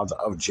the father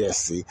of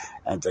Jesse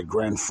and the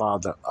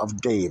grandfather of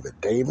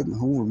David. David,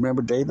 who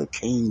remember David?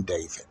 King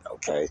David,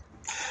 okay?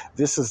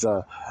 This is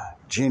a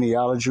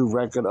genealogy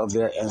record of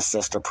their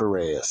ancestor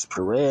Perez.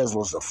 Perez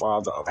was the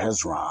father of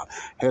Hezron.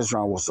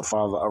 Hezron was the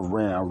father of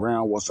Ram.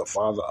 Ram was the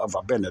father of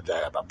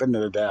Abinadab.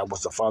 Abinadab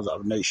was the father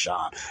of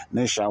Nahshon.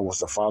 Nahshon was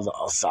the father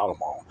of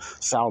Solomon.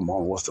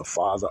 Solomon was the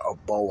father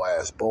of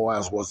Boaz.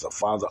 Boaz was the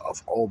father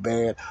of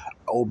Obed.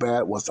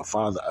 Obed was the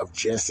father of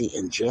Jesse,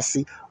 and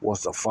Jesse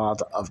was the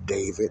father of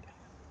David,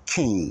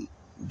 King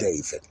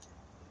David,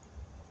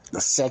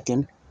 the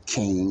second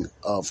king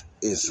of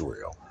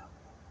Israel,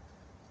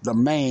 the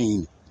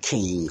main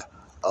king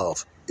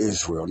of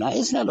Israel. Now,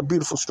 isn't that a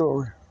beautiful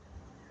story?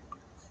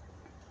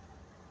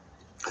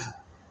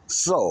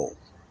 So,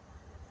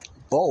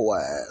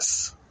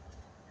 Boaz,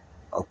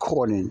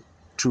 according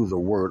to the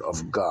word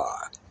of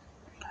God,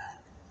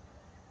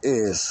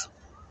 is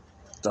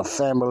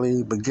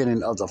the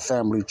beginning of the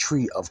family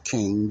tree of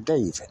King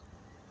David.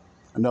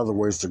 In other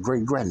words, the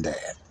great-granddad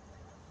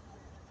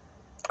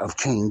of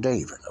King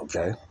David,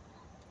 okay?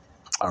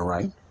 All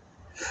right?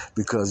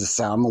 Because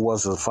Salmon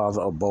was the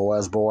father of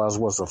Boaz. Boaz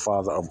was the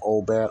father of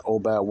Obed.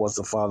 Obed was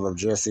the father of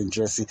Jesse. And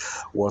Jesse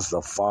was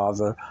the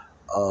father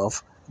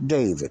of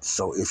David.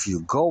 So if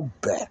you go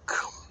back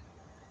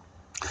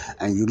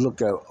and you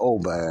look at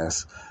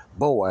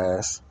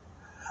Boaz,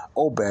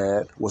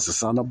 Obed was the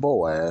son of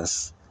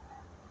Boaz.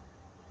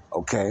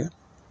 Okay?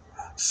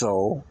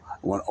 So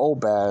when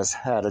Obaz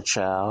had a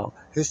child,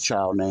 his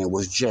child name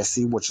was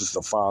Jesse, which is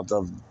the father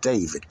of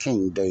David,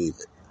 King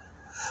David.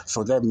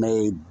 So that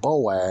made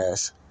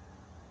Boaz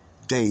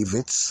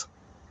David's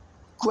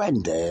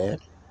granddad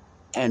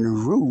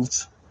and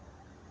Ruth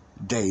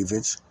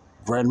David's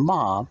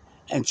grandmom.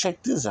 And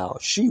check this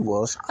out, she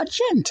was a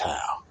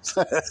Gentile.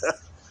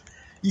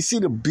 You see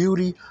the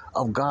beauty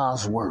of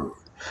God's word.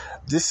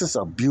 This is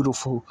a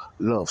beautiful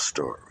love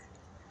story.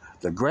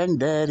 The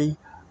granddaddy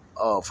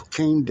of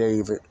King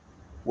David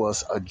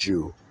was a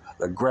Jew.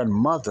 The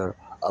grandmother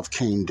of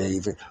King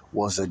David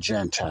was a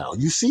Gentile.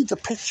 You see the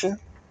picture?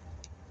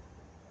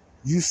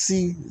 You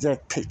see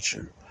that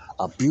picture,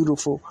 a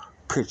beautiful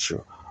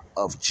picture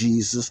of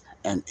Jesus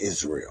and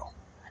Israel.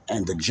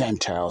 And the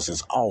Gentiles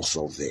is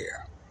also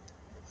there.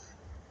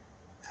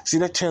 See,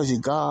 that tells you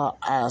God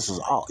asks us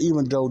all,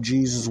 even though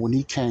Jesus, when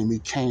he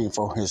came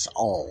for his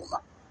own,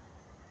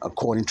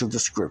 according to the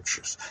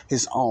scriptures.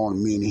 His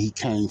own, meaning he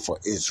came for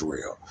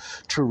Israel,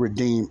 to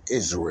redeem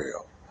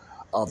Israel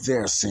of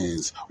their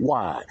sins.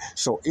 Why?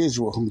 So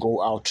Israel can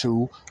go out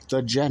to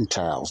the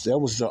Gentiles. That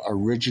was the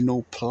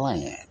original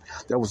plan.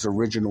 That was the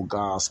original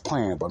God's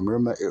plan. But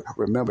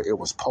remember, it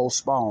was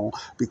postponed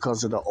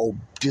because of the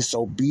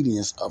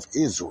disobedience of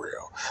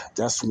Israel.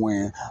 That's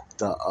when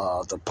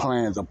the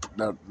plan,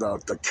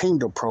 the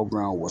kingdom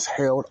program was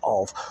held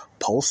off,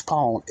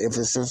 postponed,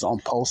 emphasis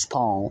on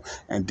postponed,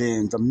 and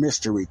then the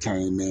mystery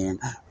came in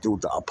through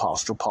the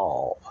Apostle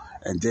Paul.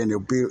 And then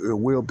it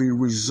will be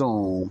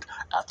resumed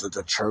after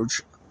the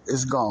church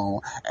is gone,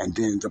 and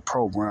then the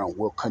program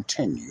will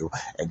continue.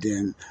 And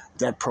then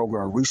that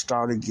program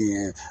restart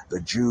again.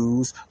 The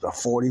Jews, the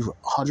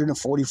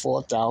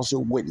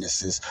 144,000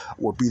 witnesses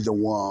will be the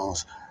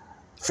ones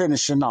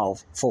finishing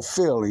off,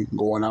 fulfilling,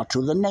 going out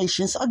to the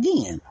nations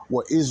again,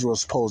 what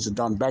Israel's supposed to have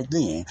done back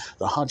then.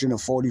 The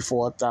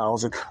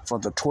 144,000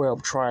 from the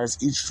 12 tribes,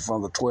 each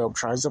from the 12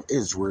 tribes of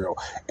Israel.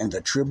 In the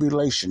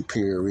tribulation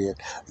period,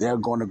 they're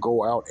going to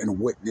go out and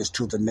witness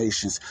to the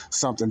nations,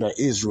 something that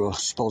Israel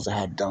supposed to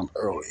have done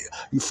earlier.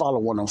 You follow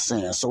what I'm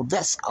saying? So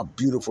that's a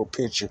beautiful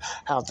picture,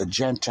 how the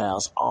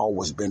Gentiles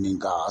always been in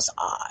God's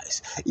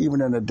eyes.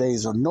 Even in the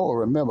days of Noah,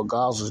 remember,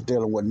 God was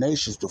dealing with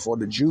nations before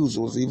the Jews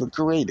was even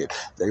created.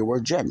 They were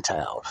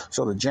Gentiles.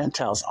 So the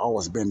Gentiles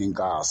always been in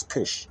God's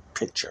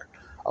picture.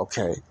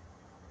 Okay?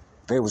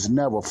 They was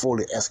never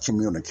fully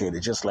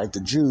excommunicated. Just like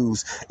the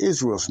Jews,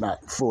 Israel's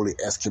not fully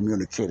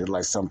excommunicated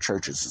like some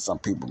churches and some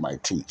people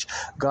might teach.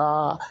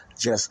 God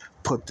just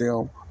put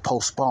them,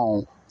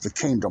 postpone the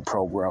kingdom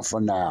program for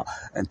now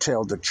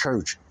until the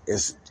church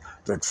is,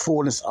 the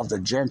fullness of the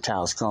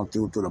Gentiles come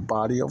through the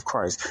body of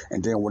Christ.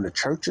 And then when the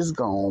church is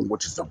gone,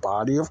 which is the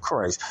body of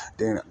Christ,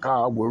 then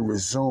God will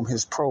resume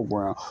his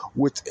program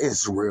with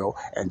Israel.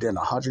 And then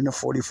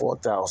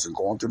 144,000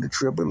 going through the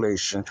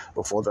tribulation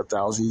before the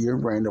 1,000-year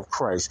reign of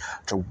Christ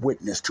to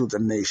witness to the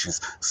nations,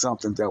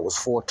 something that was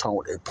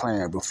foretold and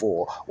planned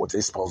before, what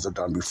they supposed to have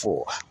done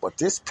before. But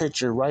this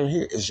picture right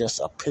here is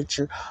just a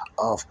picture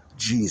of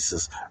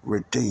Jesus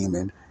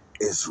redeeming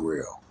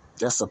Israel.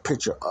 That's a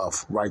picture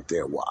of right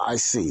there what I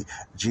see.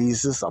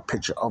 Jesus, a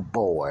picture of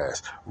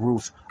Boaz.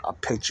 Ruth, a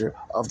picture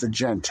of the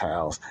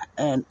Gentiles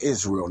and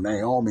Israel.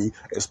 Naomi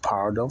is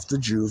part of the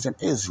Jews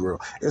and Israel.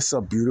 It's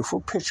a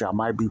beautiful picture. I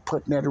might be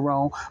putting that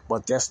wrong,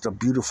 but that's the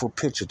beautiful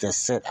picture that's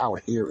set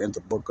out here in the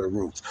book of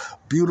Ruth.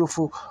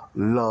 Beautiful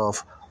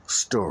love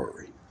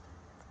story.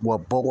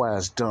 What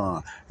Boaz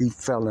done, he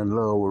fell in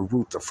love with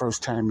Ruth the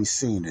first time he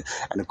seen it.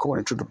 And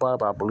according to the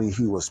Bible, I believe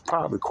he was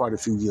probably quite a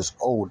few years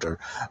older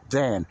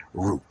than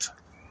Ruth.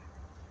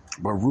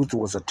 But Ruth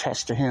was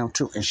attached to him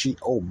too, and she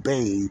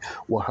obeyed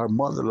what her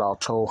mother-in-law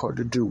told her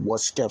to do,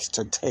 what steps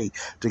to take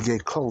to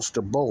get close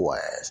to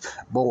Boaz.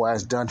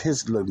 Boaz done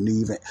his little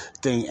leaving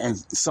thing and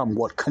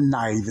somewhat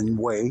conniving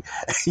way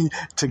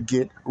to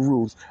get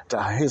Ruth,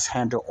 to his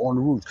handle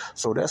on Ruth.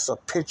 So that's a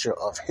picture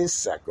of his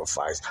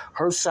sacrifice,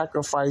 her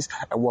sacrifice,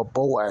 and what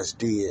Boaz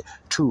did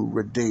to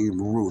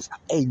redeem Ruth,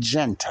 a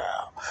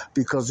Gentile,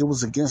 because it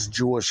was against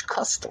Jewish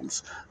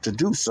customs to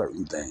do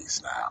certain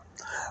things now.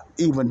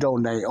 Even though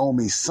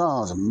Naomi's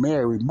sons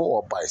married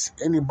Moabites,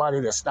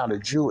 anybody that's not a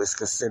Jew is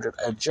considered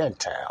a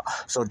Gentile.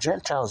 So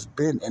Gentiles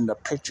been in the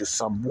picture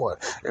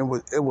somewhat.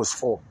 It was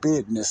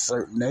forbidden in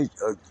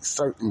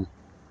certain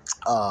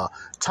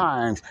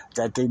times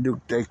that they knew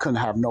they couldn't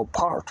have no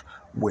part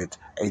with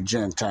a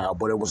Gentile,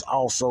 but it was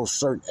also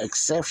certain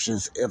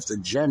exceptions if the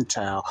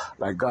Gentile,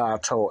 like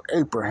God told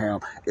Abraham,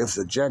 if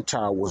the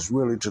Gentile was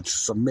really to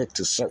submit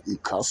to certain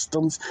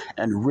customs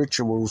and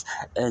rituals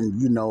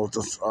and,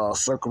 the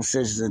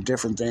circumcisions and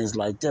different things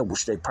like that,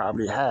 which they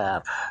probably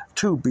have,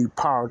 to be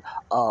part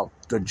of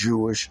the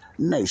Jewish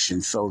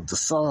nation. So the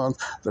sons,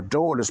 the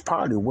daughters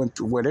probably went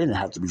through where they didn't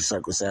have to be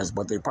circumcised,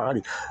 but they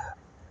probably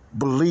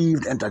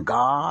believed in the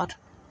God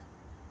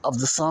of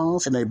the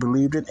sons, and they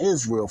believed in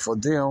Israel for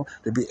them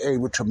to be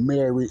able to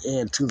marry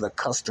into the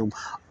custom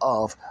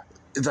of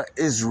the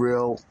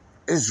Israel.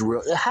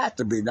 It had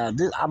to be. Now,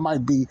 I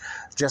might be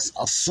just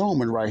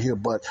assuming right here,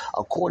 but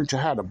according to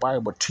how the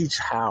Bible teach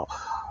how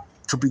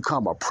to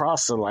become a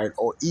proselyte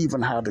or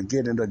even how to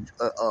get into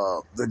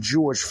the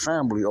Jewish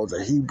family or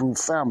the Hebrew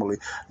family,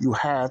 you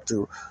had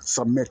to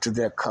submit to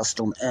their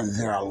custom and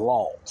their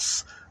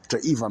laws to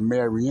even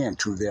marry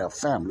into their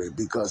family,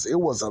 because it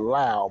was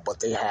allowed, but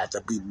they had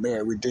to be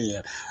married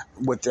in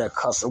with their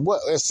custom, well,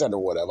 et cetera,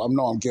 whatever. I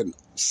know I'm getting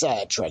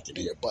sidetracked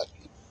here, but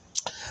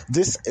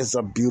this is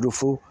a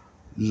beautiful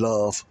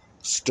love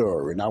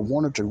story. And I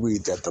wanted to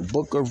read that. The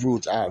book of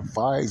Ruth, I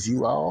advise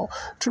you all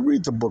to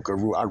read the book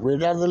of Ruth. I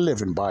read it out of the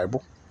Living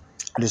Bible.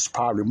 It's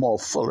probably more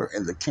fuller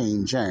in the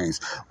King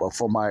James, but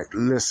for my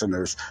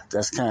listeners,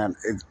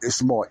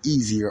 it's more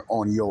easier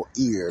on your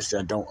ears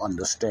that don't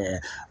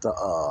understand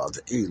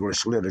the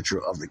English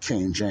literature of the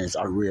King James.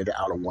 I read it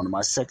out of one of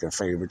my second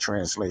favorite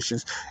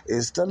translations,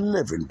 is the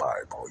Living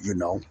Bible,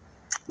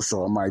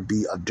 So it might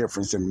be a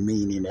difference in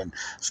meaning and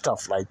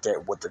stuff like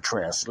that with the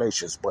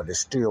translations, but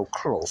it's still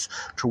close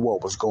to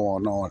what was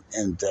going on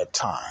in that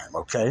time,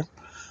 okay?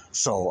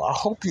 So I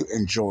hope you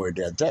enjoyed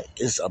that. That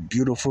is a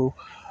beautiful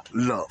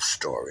love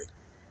story.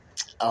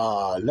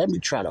 Let me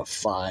try to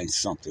find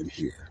something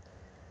here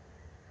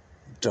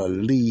to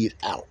lead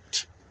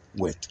out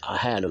with. I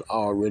had it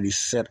already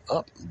set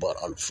up, but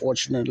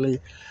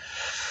unfortunately,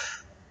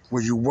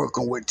 when you're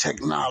working with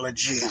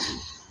technology,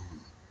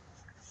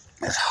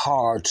 it's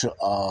hard to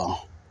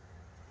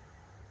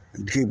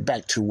get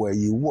back to where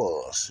you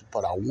was.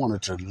 But I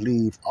wanted to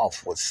leave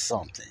off with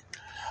something,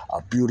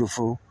 a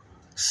beautiful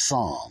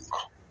song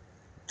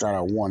that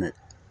I wanted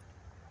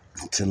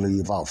to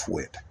leave off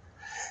with.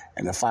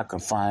 And if I can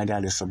find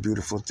out, it's a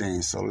beautiful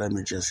thing. So let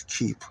me just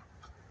keep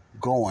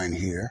going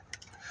here.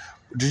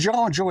 Did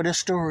y'all enjoy this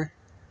story?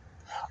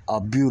 A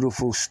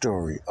beautiful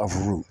story of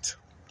Ruth.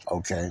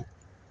 Okay.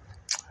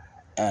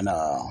 And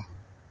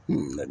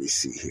let me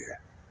see here.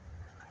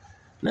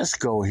 Let's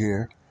go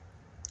here.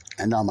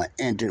 And I'm going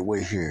to end it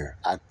with here.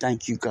 I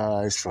thank you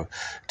guys for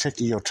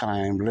taking your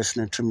time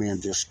listening to me in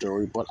this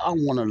story. But I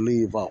want to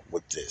leave out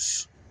with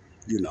this,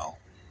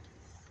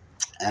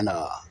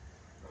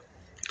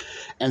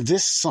 And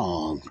this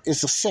song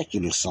is a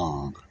secular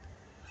song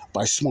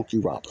by Smokey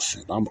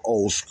Robinson. I'm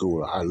old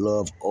school. I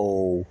love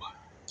old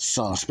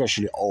songs,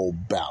 especially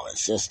old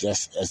ballads.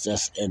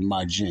 That's in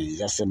my genes.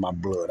 That's in my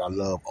blood. I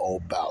love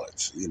old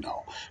ballads,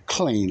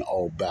 clean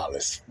old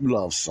ballads,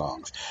 love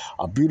songs.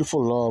 A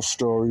beautiful love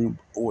story,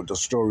 or the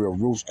story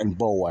of Ruth and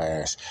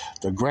Boaz,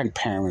 the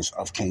grandparents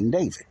of King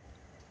David.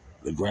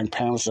 The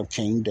grandparents of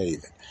King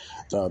David,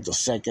 the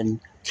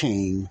second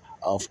king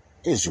of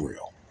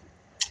Israel.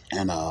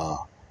 And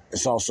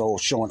it's also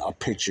showing a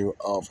picture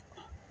of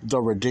the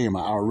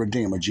Redeemer, our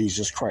Redeemer,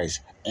 Jesus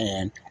Christ,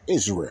 and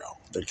Israel,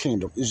 the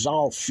kingdom. It's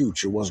all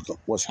future,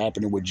 what's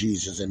happening with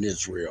Jesus and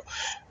Israel.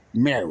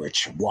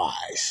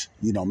 Marriage-wise,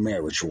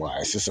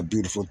 marriage-wise. It's a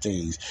beautiful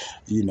thing,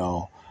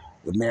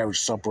 the marriage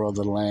supper of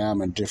the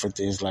Lamb and different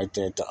things like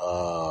that.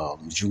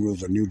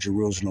 Jerusalem, New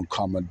Jerusalem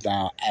coming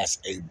down as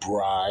a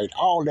bride.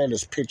 All that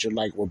is pictured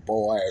like with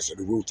Boaz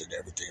and Ruth and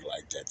everything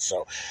like that.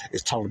 So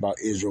it's talking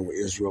about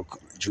Israel,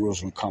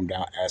 Jerusalem come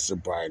down as a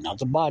bride. Not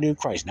the body of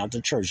Christ, not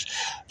the church.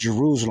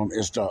 Jerusalem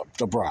is the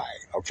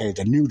bride, okay?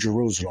 The New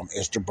Jerusalem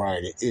is the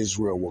bride, and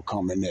Israel will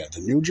come in there.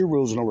 The New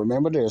Jerusalem,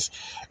 remember this,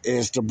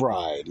 is the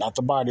bride, not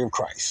the body of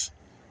Christ.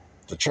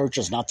 The church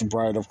is not the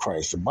bride of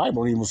Christ. The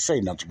Bible didn't even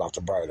say nothing about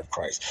the bride of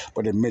Christ,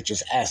 but it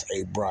mentions as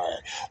a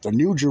bride. The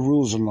New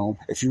Jerusalem,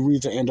 if you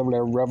read the end of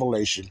that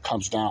Revelation,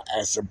 comes down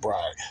as a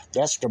bride.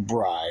 That's the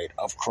bride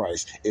of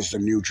Christ, is the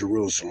New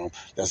Jerusalem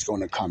that's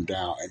going to come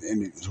down.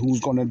 And who's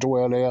going to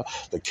dwell there?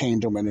 The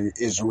kingdom and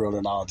Israel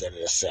and all that,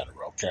 etc.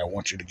 Okay, I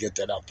want you to get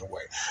that out the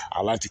way.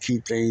 I like to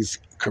keep things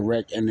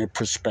correct and in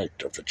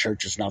perspective. The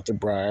church is not the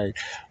bride.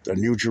 The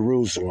New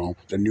Jerusalem,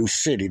 the new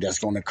city that's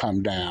going to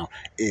come down,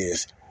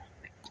 is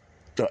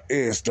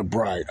the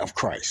bride of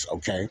Christ,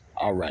 okay?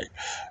 All right.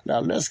 Now,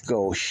 let's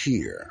go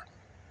here.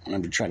 Let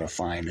me try to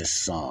find this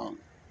song.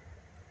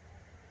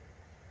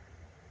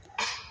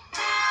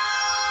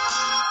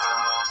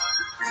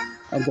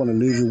 I'm going to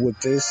leave you with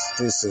this.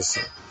 This is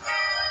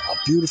a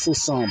beautiful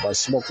song by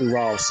Smokey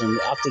Robinson.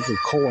 I think it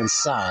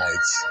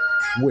coincides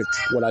with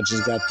what I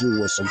just got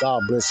through with. So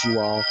God bless you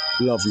all.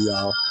 Love you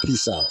all.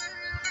 Peace out.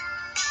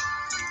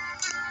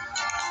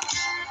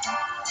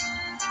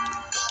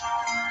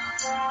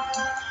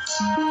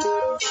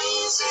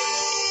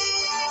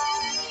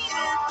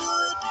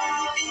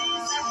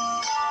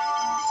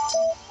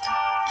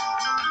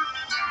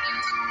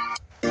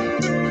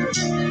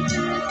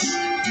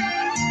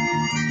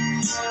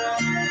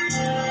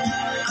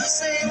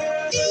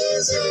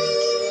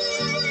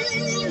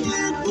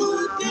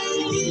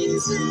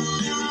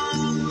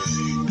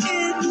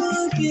 It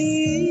would be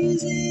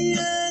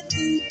easier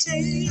to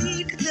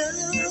take the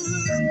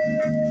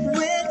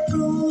wet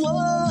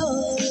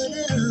water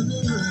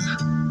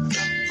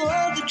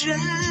or the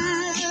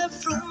drive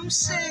from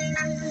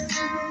sand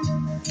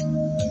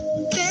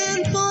than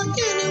for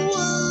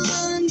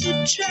anyone to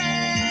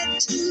try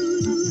to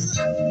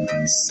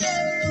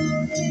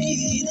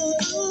separate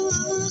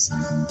us,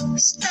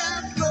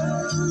 stop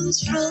us.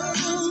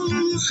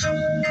 comes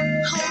from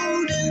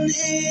holding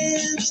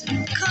hands,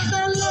 'cause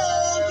I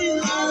love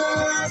you, girl, I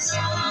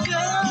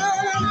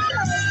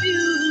love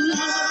you. I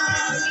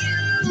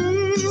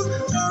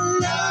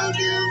love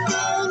you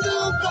from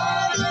the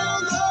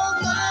bottom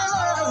of my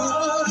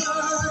heart.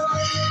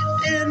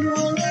 And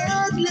what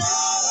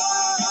love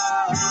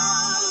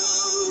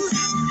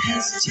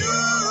has joined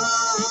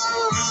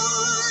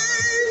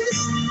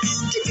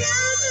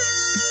together.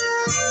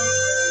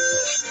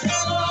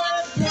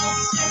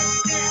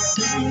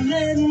 Don't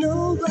let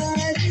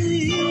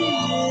nobody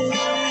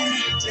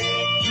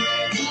take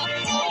it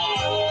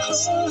apart.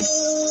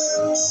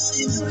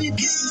 You know you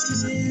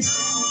can't.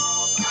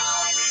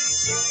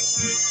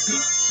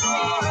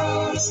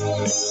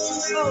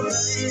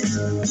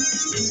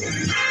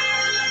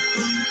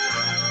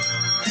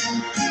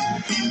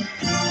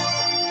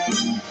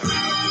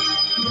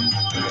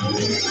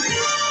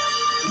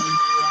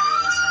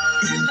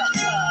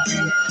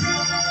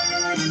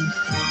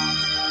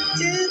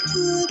 It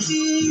would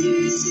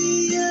be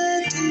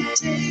easier to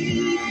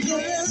take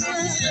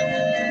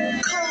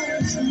the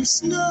cold from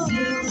snow,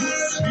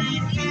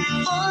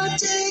 or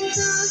take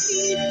the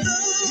heat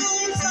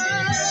from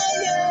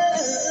fire,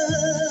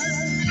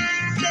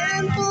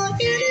 than for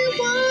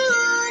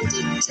anyone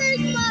to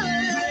take my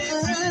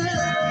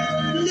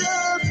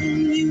love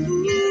from you.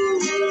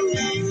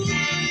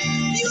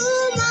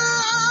 You're my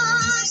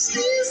heart's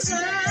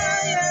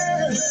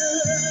desire,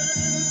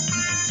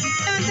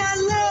 and I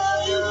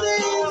love you,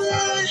 baby.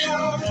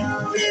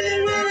 Really,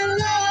 really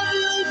love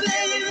you,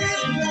 baby.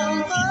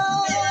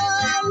 Oh, I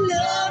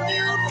love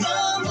you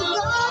from the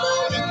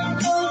bottom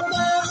of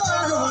my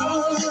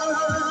heart.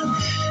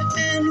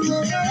 And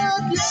what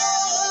love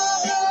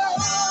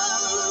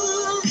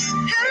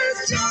has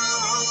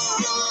joined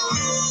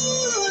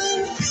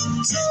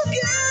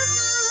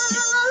together.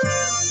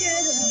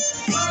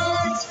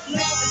 What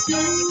love is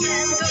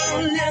doing,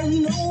 don't let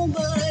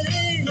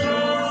nobody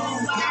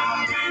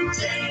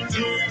take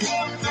it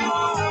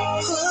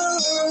apart.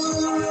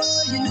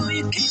 You know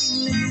you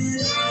can't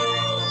live.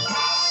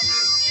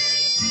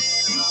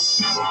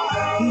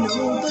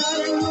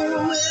 Nobody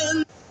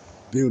knowing.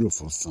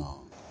 Beautiful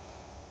song.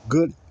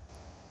 Good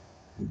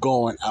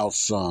going out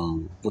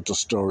song with the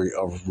story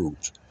of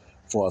Ruth.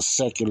 For our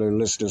secular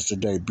listeners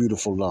today,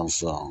 beautiful love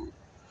song.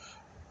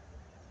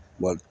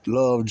 What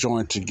love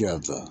joined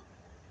together,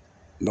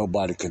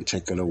 nobody can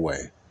take it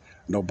away.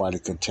 Nobody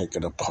can take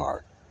it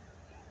apart.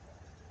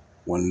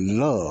 When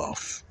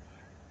love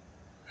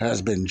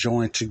has been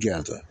joined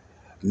together,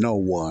 no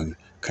one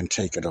can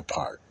take it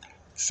apart.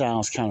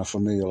 Sounds kind of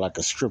familiar, like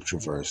a scripture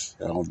verse,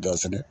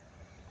 doesn't it?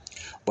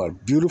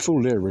 But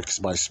beautiful lyrics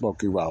by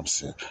Smokey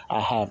Robinson.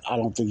 I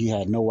don't think he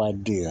had no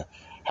idea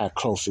how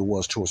close it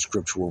was to a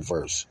scriptural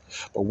verse.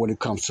 But when it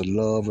comes to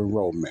love and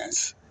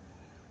romance,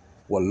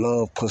 what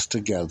love puts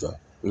together,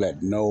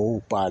 let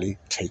nobody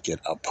take it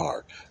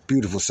apart.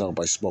 Beautiful song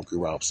by Smokey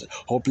Robinson.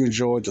 Hope you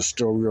enjoyed the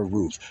story of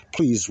Ruth.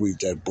 Please read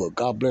that book.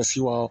 God bless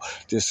you all.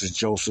 This is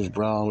Joseph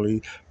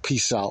Brownlee.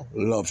 Peace out.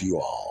 Love you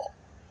all.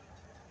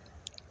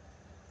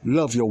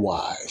 Love your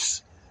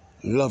wives.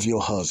 Love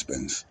your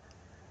husbands.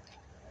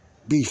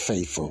 Be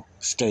faithful.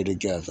 Stay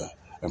together.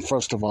 And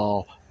first of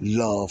all,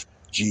 love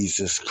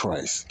Jesus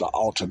Christ. The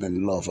ultimate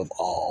love of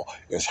all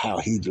is how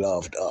he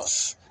loved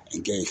us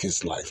and gave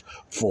his life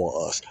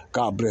for us.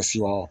 God bless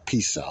you all.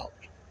 Peace out.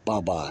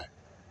 Bye-bye.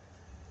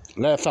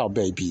 Laugh out,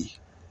 baby.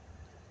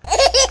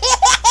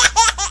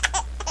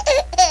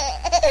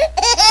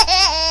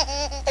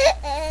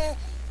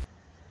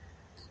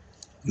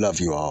 Love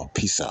you all.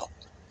 Peace out.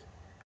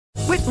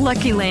 With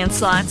Lucky Land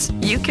Slots,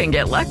 you can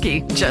get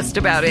lucky just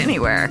about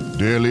anywhere.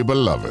 Dearly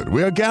beloved,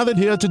 we are gathered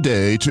here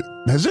today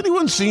to... Has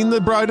anyone seen the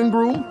bride and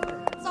groom?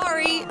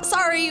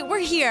 Sorry, we're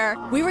here.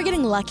 We were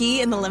getting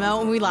lucky in the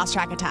limo and we lost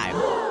track of time.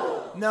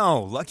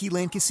 No, Lucky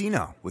Land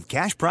Casino, with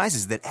cash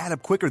prizes that add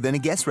up quicker than a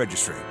guest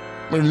registry.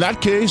 In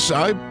that case,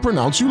 I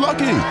pronounce you lucky.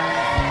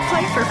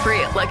 Play for free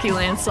at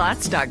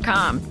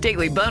LuckyLandSlots.com.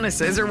 Daily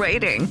bonuses are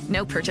waiting.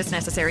 No purchase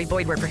necessary.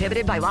 Void where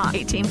prohibited by law.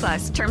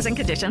 18+. Terms and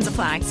conditions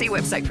apply. See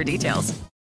website for details.